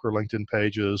Facebook or LinkedIn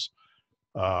pages.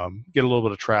 Get a little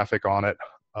bit of traffic on it.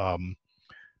 How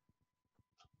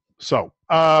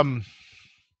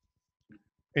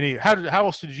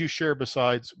else did you share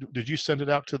besides, did you send it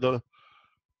out to the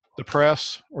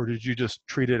press, or did you just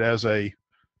treat it as a?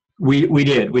 We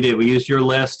did. We used your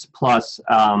list, plus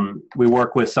we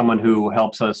work with someone who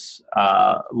helps us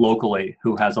locally,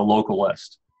 who has a local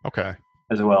list. Okay.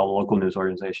 As well, local news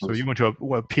organizations. So you went to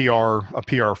a PR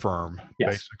firm, yes.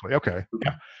 Basically. Okay.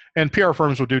 Yeah. And PR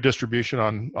firms will do distribution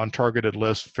on targeted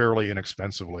lists fairly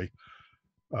inexpensively.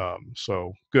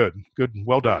 So good,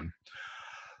 well done.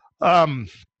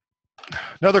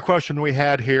 Another question we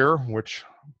had here, which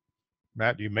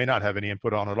Matt, you may not have any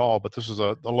input on at all, but this is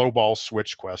a lowball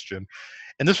switch question.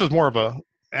 And this was more of a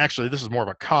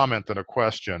comment than a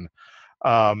question.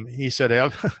 He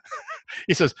said,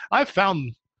 he says, I've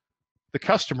found the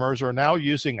customers are now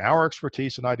using our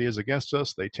expertise and ideas against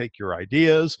us. They take your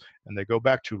ideas and they go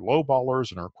back to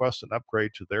lowballers and request an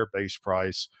upgrade to their base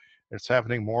price. It's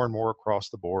happening more and more across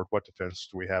the board. What defense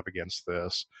do we have against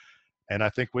this? And I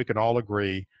think we can all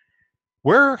agree,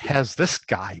 where has this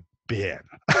guy been?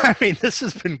 I mean, this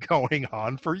has been going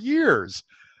on for years.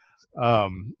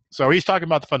 So he's talking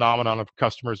about the phenomenon of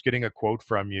customers getting a quote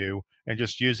from you and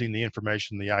just using the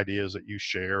information, the ideas that you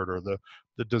shared or the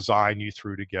design you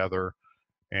threw together,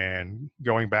 and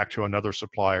going back to another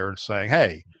supplier and saying,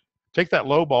 hey, take that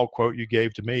lowball quote you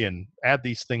gave to me and add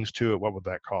these things to it. What would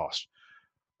that cost?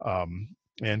 And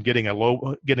getting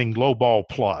lowball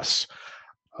plus.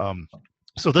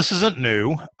 So this isn't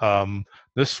new.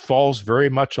 This falls very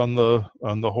much on the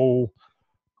whole,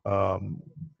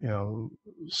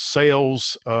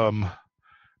 sales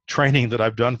training that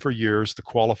I've done for years, the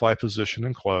qualify, position,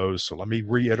 and close. So let me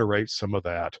reiterate some of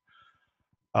that.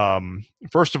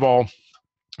 First of all,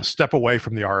 step away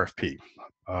from the RFP.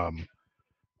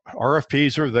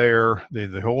 RFPs are there.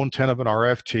 The whole intent of an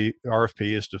RFP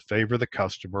is to favor the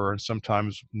customer, and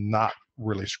sometimes not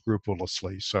really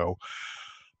scrupulously. So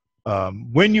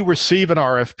when you receive an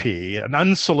RFP, an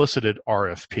unsolicited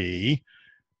RFP,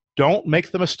 don't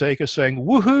make the mistake of saying,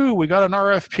 woohoo, we got an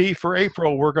RFP for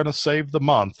April, we're going to save the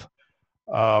month,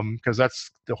 because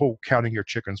that's the whole counting your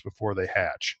chickens before they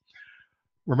hatch.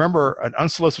 Remember, an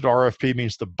unsolicited RFP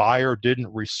means the buyer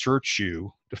didn't research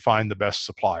you to find the best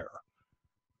supplier.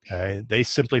 Okay? They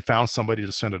simply found somebody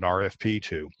to send an RFP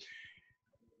to.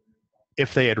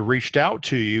 If they had reached out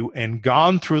to you and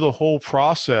gone through the whole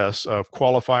process of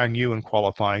qualifying you and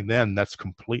qualifying them, that's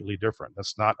completely different.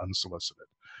 That's not unsolicited.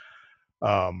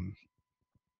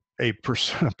 A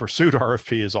pursued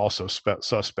RFP is also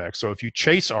suspect. So if you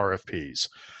chase RFPs,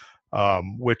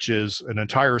 which is an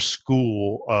entire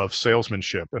school of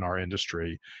salesmanship in our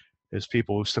industry, is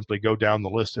people who simply go down the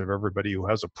list of everybody who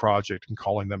has a project and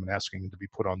calling them and asking them to be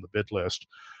put on the bid list,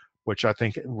 which I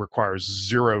think requires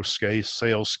zero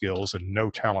sales skills and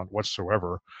no talent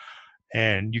whatsoever.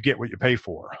 And you get what you pay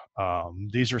for.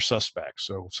 These are suspects.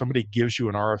 So if somebody gives you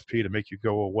an RFP to make you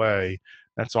go away,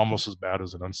 that's almost as bad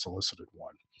as an unsolicited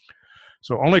one.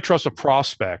 So only trust a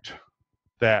prospect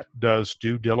that does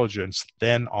due diligence,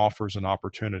 then offers an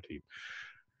opportunity.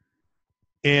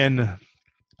 In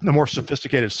the more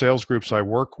sophisticated sales groups I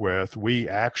work with, we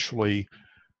actually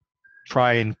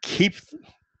try and keep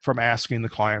from asking the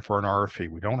client for an RFP.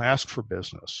 We don't ask for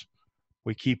business.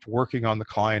 We keep working on the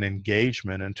client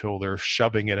engagement until they're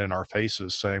shoving it in our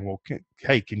faces saying, well,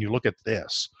 hey, can you look at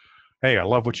this? Hey, I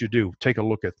love what you do. Take a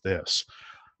look at this.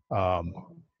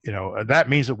 That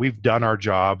means that we've done our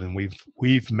job and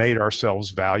we've made ourselves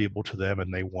valuable to them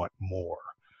and they want more.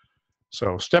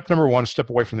 So step number one, step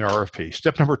away from the RFP.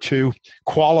 Step number two,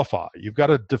 qualify. You've got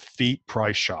to defeat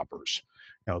price shoppers.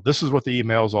 This is what the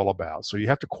email is all about. So you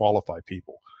have to qualify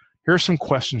people. Here's some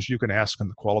questions you can ask in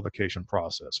the qualification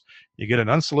process. You get an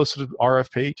unsolicited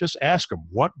RFP, just ask them,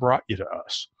 what brought you to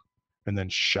us? and then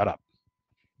shut up.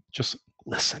 Just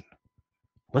listen.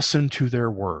 Listen to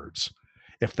their words.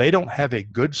 If they don't have a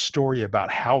good story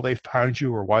about how they found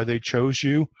you or why they chose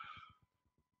you,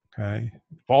 okay,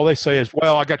 if all they say is,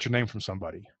 well, I got your name from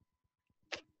somebody,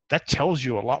 that tells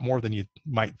you a lot more than you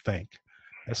might think.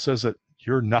 It says that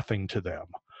you're nothing to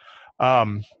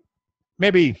them.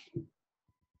 Maybe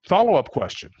follow-up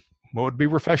question. What would be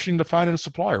refreshing to find in a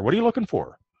supplier? What are you looking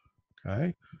for?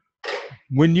 Okay.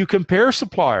 When you compare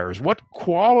suppliers, what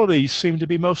qualities seem to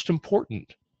be most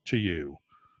important to you?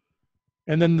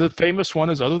 And then the famous one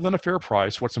is, other than a fair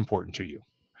price, what's important to you?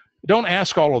 Don't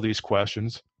ask all of these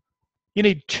questions. You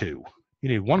need two. You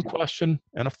need one question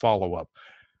and a follow-up.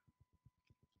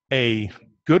 A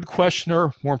good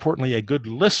questioner, more importantly, a good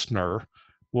listener,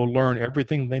 will learn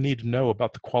everything they need to know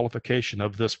about the qualification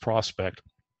of this prospect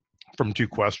from two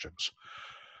questions.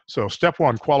 So step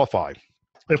one, qualify.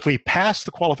 If we pass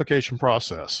the qualification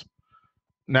process,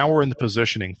 now we're in the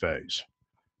positioning phase.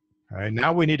 All right,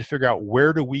 now we need to figure out,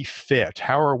 where do we fit?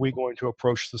 How are we going to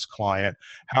approach this client?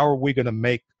 How are we going to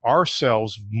make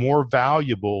ourselves more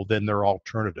valuable than their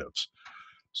alternatives?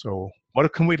 So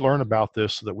what can we learn about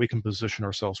this so that we can position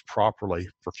ourselves properly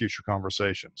for future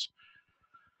conversations?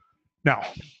 Now,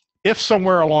 if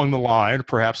somewhere along the line,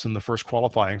 perhaps in the first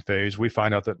qualifying phase, we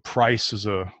find out that price is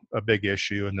a big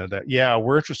issue, and that, yeah,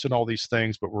 we're interested in all these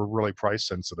things, but we're really price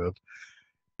sensitive,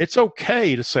 it's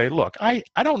okay to say, look, I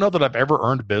don't know that I've ever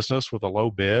earned business with a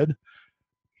low bid.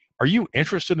 Are you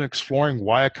interested in exploring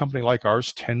why a company like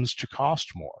ours tends to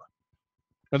cost more?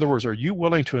 In other words, are you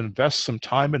willing to invest some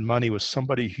time and money with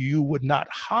somebody who you would not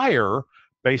hire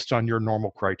based on your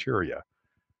normal criteria?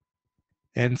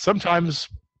 And sometimes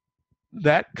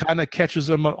that kind of catches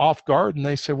them off guard, and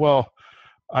they say, well,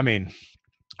 I mean,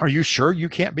 are you sure you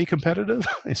can't be competitive?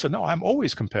 They said, no, I'm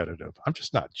always competitive. I'm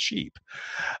just not cheap.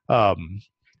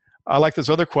 I like this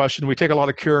other question. We take a lot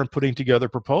of care in putting together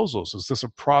proposals. Is this a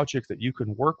project that you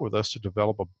can work with us to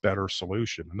develop a better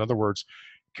solution? In other words,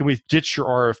 can we ditch your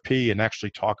RFP and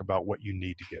actually talk about what you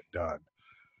need to get done?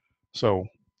 So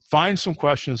find some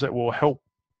questions that will help.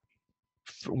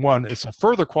 One, it's a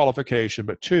further qualification,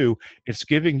 but two, it's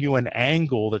giving you an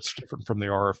angle that's different from the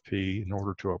RFP in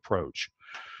order to approach.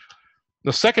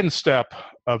 The second step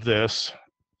of this,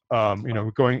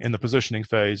 going in the positioning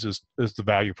phase, is the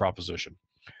value proposition.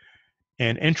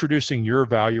 And introducing your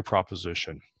value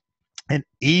proposition. An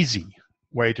easy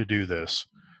way to do this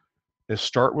is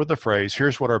start with the phrase,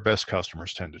 here's what our best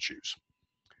customers tend to choose.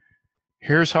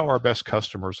 Here's how our best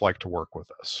customers like to work with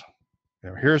us.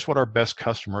 Here's what our best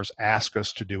customers ask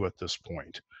us to do at this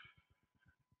point.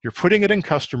 You're putting it in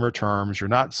customer terms. You're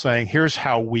not saying, here's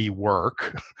how we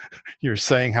work. You're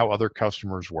saying how other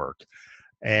customers work.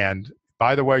 And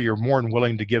by the way, you're more than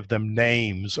willing to give them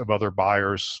names of other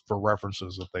buyers for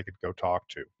references that they could go talk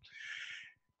to.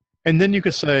 And then you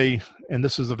could say, and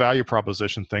this is the value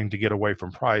proposition thing to get away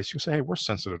from price, you say, hey, we're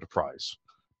sensitive to price,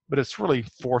 but it's really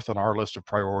fourth on our list of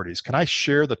priorities. Can I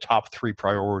share the top 3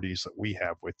 priorities that we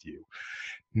have with you?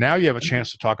 Now you have a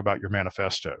chance to talk about your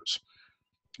manifestos.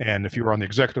 And if you were on the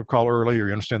executive call earlier,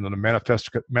 you understand that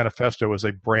a manifesto is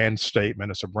a brand statement.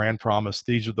 It's a brand promise.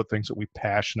 These are the things that we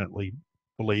passionately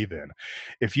believe in.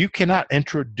 If you cannot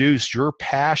introduce your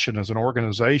passion as an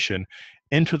organization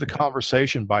into the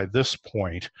conversation by this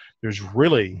point, there's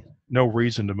really no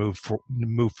reason to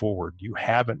move forward. You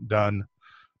haven't done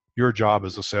your job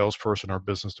as a salesperson or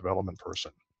business development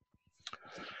person.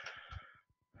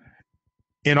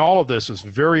 In all of this, it's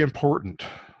very important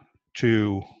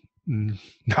to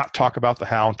not talk about the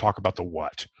how and talk about the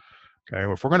what.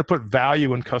 Okay, if we're going to put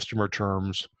value in customer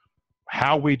terms,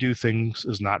 how we do things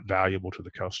is not valuable to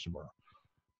the customer.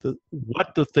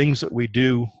 What the things that we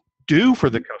do for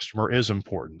the customer is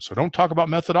important. So don't talk about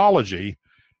methodology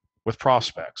with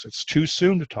prospects. It's too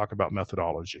soon to talk about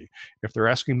methodology. If they're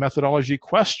asking methodology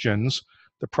questions,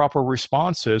 the proper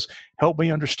response is, help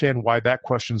me understand why that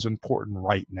question is important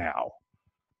right now.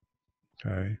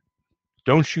 Okay.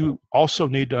 Don't you also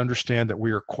need to understand that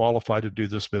we are qualified to do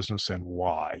this business and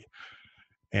why?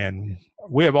 And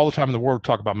we have all the time in the world to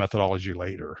talk about methodology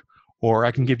later. Or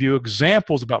I can give you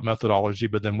examples about methodology,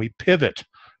 but then we pivot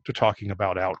to talking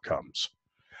about outcomes.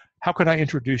 How can I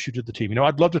introduce you to the team?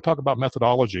 I'd love to talk about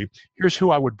methodology. Here's who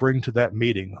I would bring to that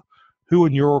meeting. Who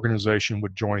in your organization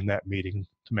would join that meeting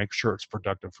to make sure it's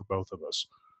productive for both of us?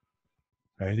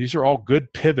 Okay, these are all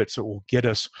good pivots that will get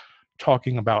us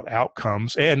talking about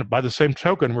outcomes. And by the same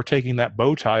token, we're taking that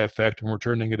bow tie effect and we're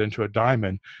turning it into a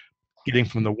diamond, getting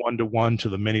from the one-to-one to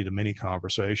the many-to-many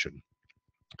conversation.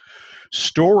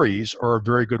 Stories are a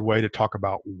very good way to talk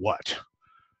about what.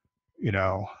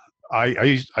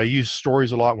 I use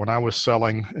stories a lot when I was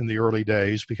selling in the early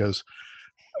days, because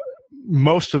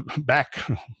most of back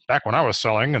when I was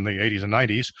selling in the 80s and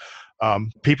 90s,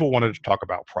 people wanted to talk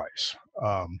about price.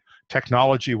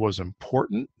 Technology was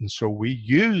important, and so we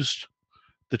used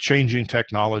the changing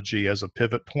technology as a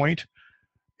pivot point.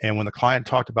 And when the client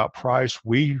talked about price,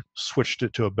 we switched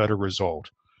it to a better result.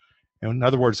 In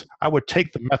other words, I would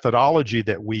take the methodology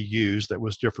that we used that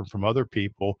was different from other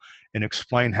people and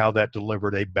explain how that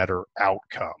delivered a better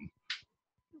outcome,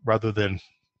 rather than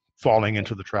falling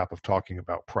into the trap of talking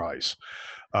about price.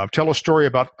 Tell a story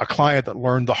about a client that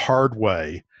learned the hard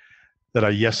way that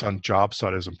a yes on job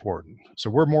site is important. So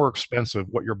we're more expensive.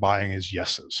 What you're buying is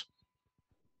yeses.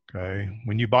 Okay.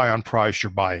 When you buy on price, you're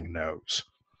buying no's.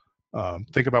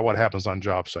 Think about what happens on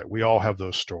job site. We all have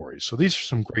those stories. So these are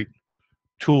some great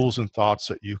tools and thoughts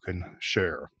that you can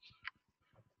share.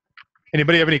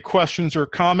 Anybody have any questions or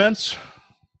comments?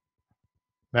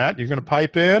 Matt, you're going to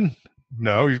pipe in?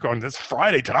 No, you're going, it's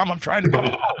Friday, Tom. I'm trying to go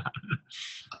home.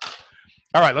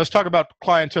 All right, let's talk about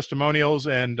client testimonials,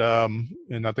 and I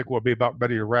think we'll be about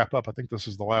ready to wrap up. I think this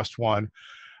is the last one.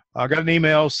 I got an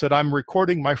email, said, I'm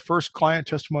recording my first client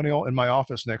testimonial in my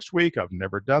office next week. I've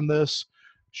never done this.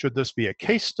 Should this be a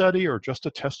case study or just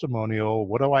a testimonial?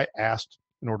 What do I ask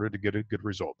in order to get a good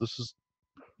result? This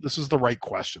is the right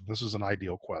question. This is an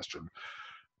ideal question.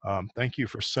 Thank you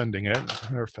for sending it. As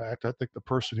a matter of fact, I think the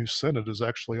person who sent it is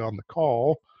actually on the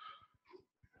call.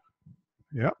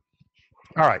 Yeah.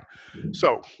 All right.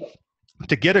 So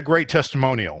to get a great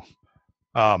testimonial,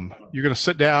 you're going to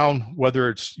sit down, whether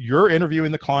it's you're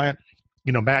interviewing the client.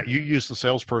 You know, Matt, you use the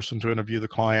salesperson to interview the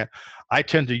client. I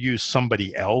tend to use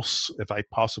somebody else if I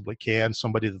possibly can,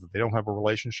 somebody that they don't have a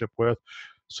relationship with,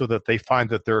 so that they find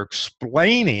that they're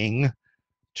explaining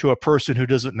to a person who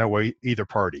doesn't know either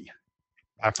party.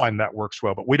 I find that works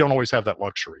well, but we don't always have that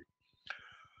luxury.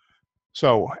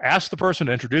 So ask the person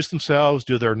to introduce themselves,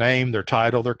 do their name, their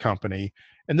title, their company.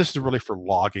 And this is really for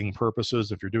logging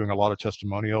purposes. If you're doing a lot of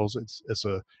testimonials,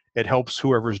 it helps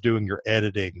whoever's doing your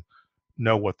editing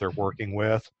know what they're working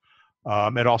with.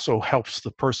 It also helps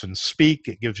the person speak.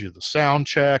 It gives you the sound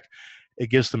check. It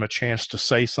gives them a chance to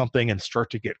say something and start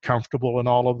to get comfortable in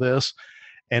all of this.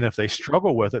 And if they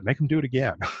struggle with it, make them do it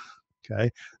again.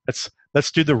 Okay,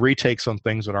 let's do the retakes on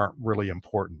things that aren't really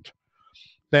important.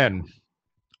 Then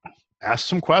ask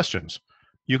some questions.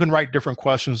 You can write different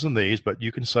questions than these, but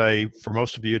you can say, for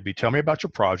most of you, it'd be, tell me about your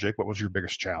project. What was your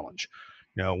biggest challenge?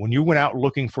 You know, when you went out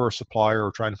looking for a supplier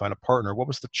or trying to find a partner, what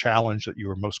was the challenge that you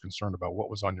were most concerned about? What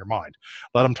was on your mind?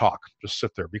 Let them talk. Just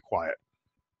sit there, be quiet.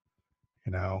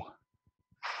 You know,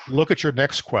 look at your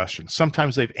next question.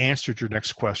 Sometimes they've answered your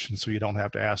next question, so you don't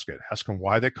have to ask it. Ask them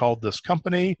why they called this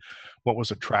company, what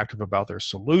was attractive about their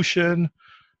solution.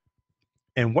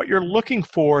 And what you're looking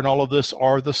for in all of this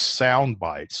are the sound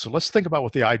bites. So let's think about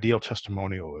what the ideal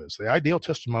testimonial is. The ideal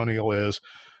testimonial is,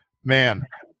 man,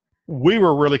 we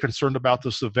were really concerned about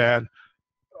this event.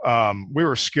 We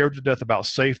were scared to death about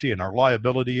safety, and our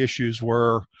liability issues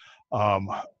were,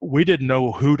 we didn't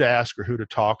know who to ask or who to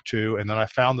talk to. And then I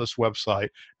found this website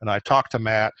and I talked to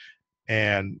Matt,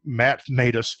 and Matt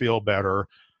made us feel better.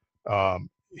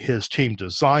 His team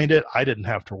designed it. I didn't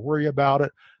have to worry about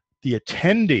it. The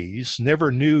attendees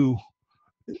never knew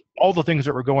all the things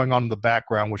that were going on in the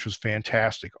background, which was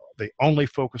fantastic. They only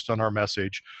focused on our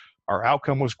message. Our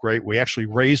outcome was great. We actually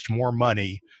raised more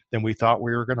money than we thought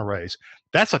we were going to raise.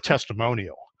 That's a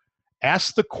testimonial.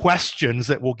 Ask the questions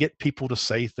that will get people to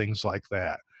say things like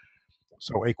that.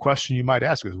 So a question you might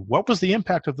ask is, what was the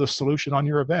impact of this solution on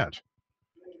your event?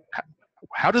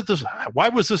 Why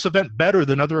was this event better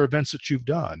than other events that you've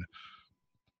done?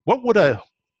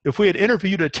 If we had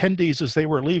interviewed attendees as they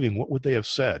were leaving, what would they have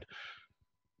said?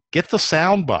 Get the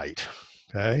sound bite,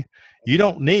 okay? You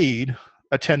don't need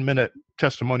a 10-minute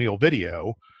testimonial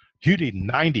video. You need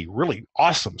 90 really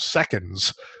awesome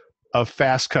seconds of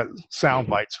fast cut sound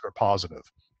bites that are positive.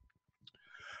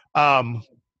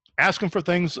 Ask them for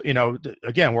things, you know,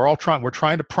 again, we're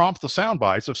trying to prompt the sound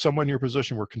bites. If someone in your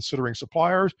position were considering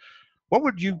suppliers, what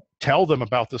would you tell them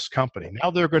about this company?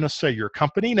 Now they're going to say your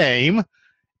company name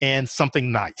and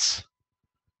something nice,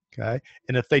 okay?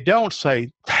 And if they don't,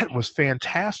 say, that was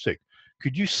fantastic.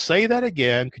 Could you say that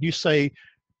again? Could you say,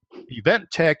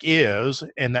 Event Tech is,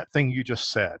 and that thing you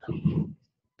just said?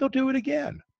 They'll do it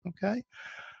again, okay?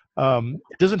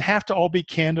 It doesn't have to all be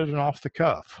candid and off the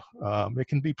cuff. It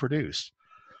can be produced.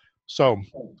 So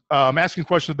asking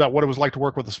questions about what it was like to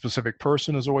work with a specific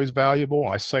person is always valuable.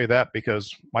 I say that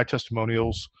because my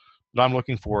testimonials that I'm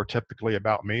looking for are typically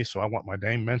about me, so I want my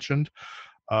name mentioned.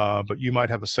 But you might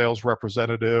have a sales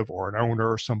representative or an owner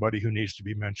or somebody who needs to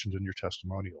be mentioned in your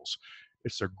testimonials.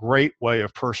 It's a great way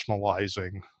of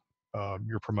personalizing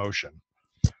your promotion.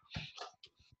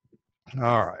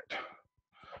 All right.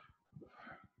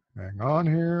 Hang on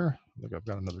here. I think I've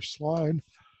got another slide.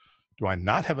 Do I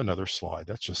not have another slide?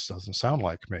 That just doesn't sound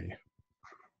like me.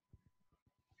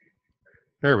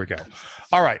 There we go.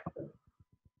 All right.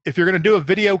 If you're going to do a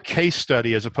video case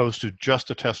study as opposed to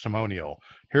just a testimonial,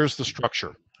 here's the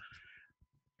structure.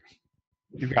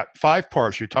 You've got 5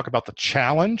 parts. You talk about the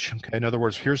challenge. Okay. In other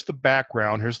words, here's the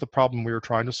background. Here's the problem we were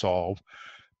trying to solve.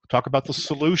 Talk about the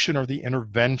solution or the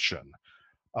intervention.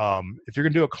 If you're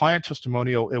going to do a client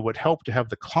testimonial, it would help to have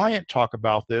the client talk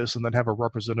about this and then have a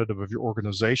representative of your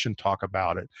organization talk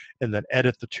about it and then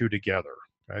edit the two together.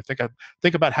 Okay?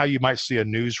 Think about how you might see a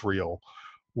newsreel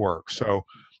work. So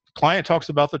the client talks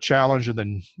about the challenge and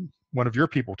then one of your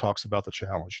people talks about the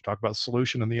challenge. Talk about the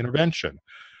solution and the intervention.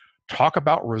 Talk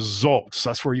about results.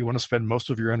 That's where you want to spend most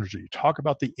of your energy. Talk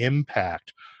about the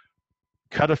impact.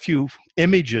 Cut a few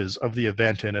images of the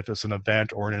event in if it's an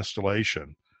event or an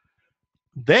installation.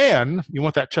 Then you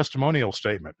want that testimonial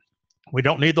statement. We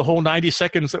don't need the whole 90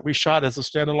 seconds that we shot as a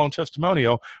standalone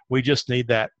testimonial. We just need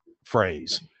that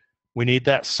phrase. We need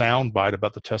that sound bite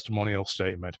about the testimonial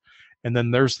statement. And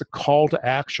then there's the call to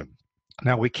action.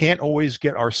 Now, we can't always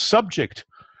get our subject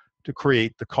to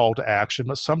create the call to action,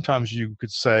 but sometimes you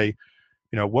could say,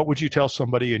 you know, what would you tell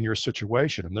somebody in your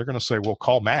situation? And they're going to say, well,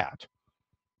 call Matt.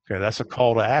 Okay, that's a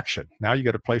call to action. Now you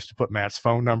got a place to put Matt's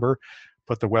phone number,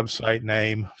 put the website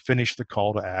name, finish the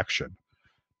call to action.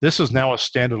 This is now a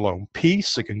standalone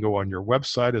piece. It can go on your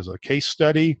website as a case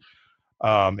study.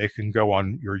 It can go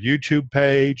on your YouTube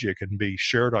page. It can be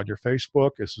shared on your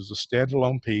Facebook. This is a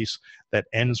standalone piece that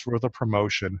ends with a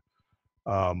promotion.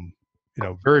 You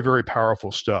know, very, very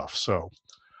powerful stuff. So,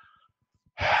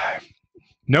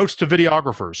 notes to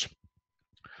videographers.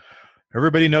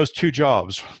 Everybody knows 2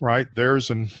 jobs, right? There's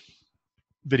an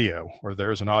video or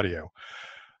there's an audio.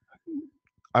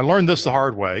 I learned this the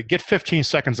hard way. Get 15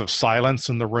 seconds of silence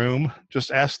in the room.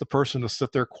 Just ask the person to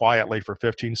sit there quietly for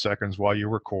 15 seconds while you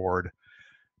record.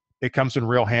 It comes in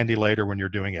real handy later when you're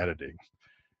doing editing.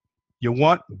 You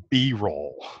want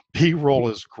B-roll. B-roll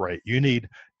is great.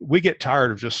 We get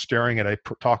tired of just staring at a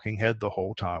talking head the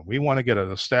whole time. We want to get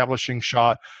an establishing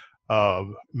shot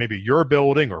of maybe your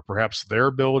building or perhaps their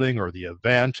building or the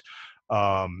event.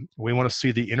 We want to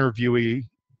see the interviewee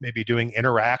maybe doing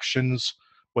interactions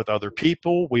with other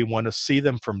people. We want to see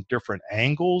them from different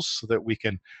angles so that we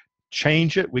can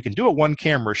change it. We can do a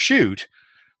 1-camera shoot,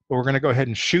 but we're going to go ahead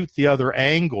and shoot the other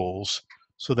angles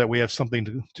so that we have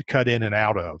something to cut in and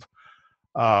out of.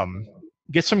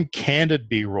 Get some candid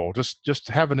B-roll. Just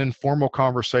have an informal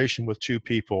conversation with 2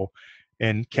 people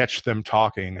and catch them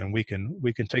talking, and we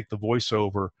can take the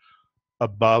voiceover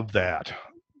above that.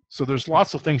 So there's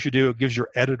lots of things you do. It gives your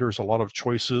editors a lot of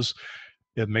choices.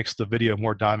 It makes the video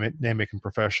more dynamic and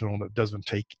professional, and it doesn't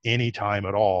take any time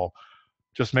at all.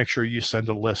 Just make sure you send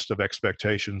a list of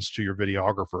expectations to your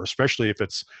videographer, especially if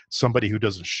it's somebody who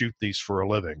doesn't shoot these for a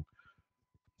living.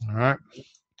 All right.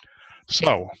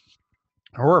 So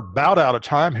we're about out of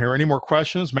time here. Any more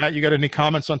questions? Matt, you got any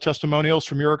comments on testimonials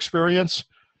from your experience?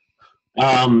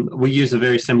 We used a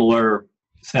very similar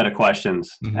set of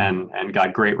questions and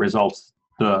got great results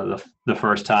the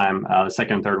first time. The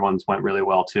second and third ones went really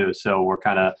well too. So we're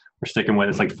sticking with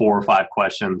it's like 4 or 5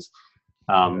 questions.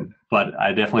 But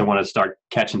I definitely want to start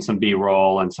catching some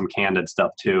B-roll and some candid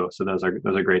stuff too. So those are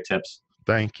great tips.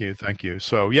 Thank you. Thank you.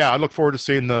 So yeah, I look forward to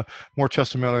seeing the more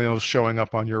testimonials showing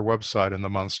up on your website in the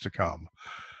months to come.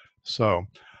 So,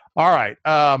 all right.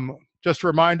 Just a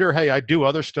reminder, hey, I do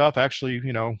other stuff, actually,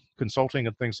 you know, consulting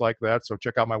and things like that. So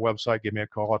check out my website, give me a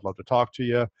call. I'd love to talk to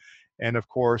you. And of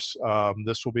course,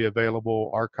 this will be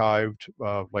available archived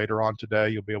later on today.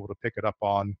 You'll be able to pick it up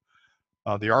on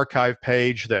the archive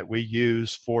page that we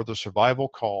use for the survival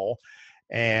call.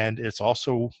 And it's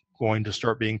also going to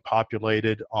start being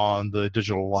populated on the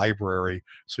digital library,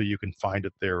 so you can find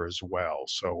it there as well.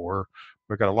 So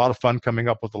we've got a lot of fun coming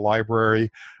up with the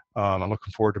library. I'm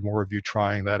looking forward to more of you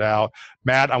trying that out.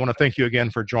 Matt, I want to thank you again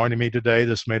for joining me today.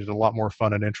 This made it a lot more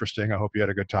fun and interesting. I hope you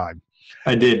had a good time.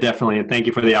 I did, definitely. And thank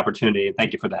you for the opportunity. And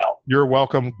thank you for the help. You're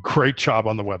welcome. Great job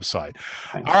on the website.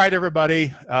 Thanks. All right,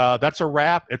 everybody. That's a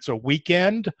wrap. It's a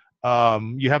weekend.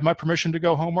 You have my permission to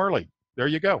go home early. There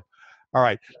you go. All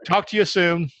right. Talk to you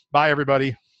soon. Bye,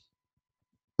 everybody.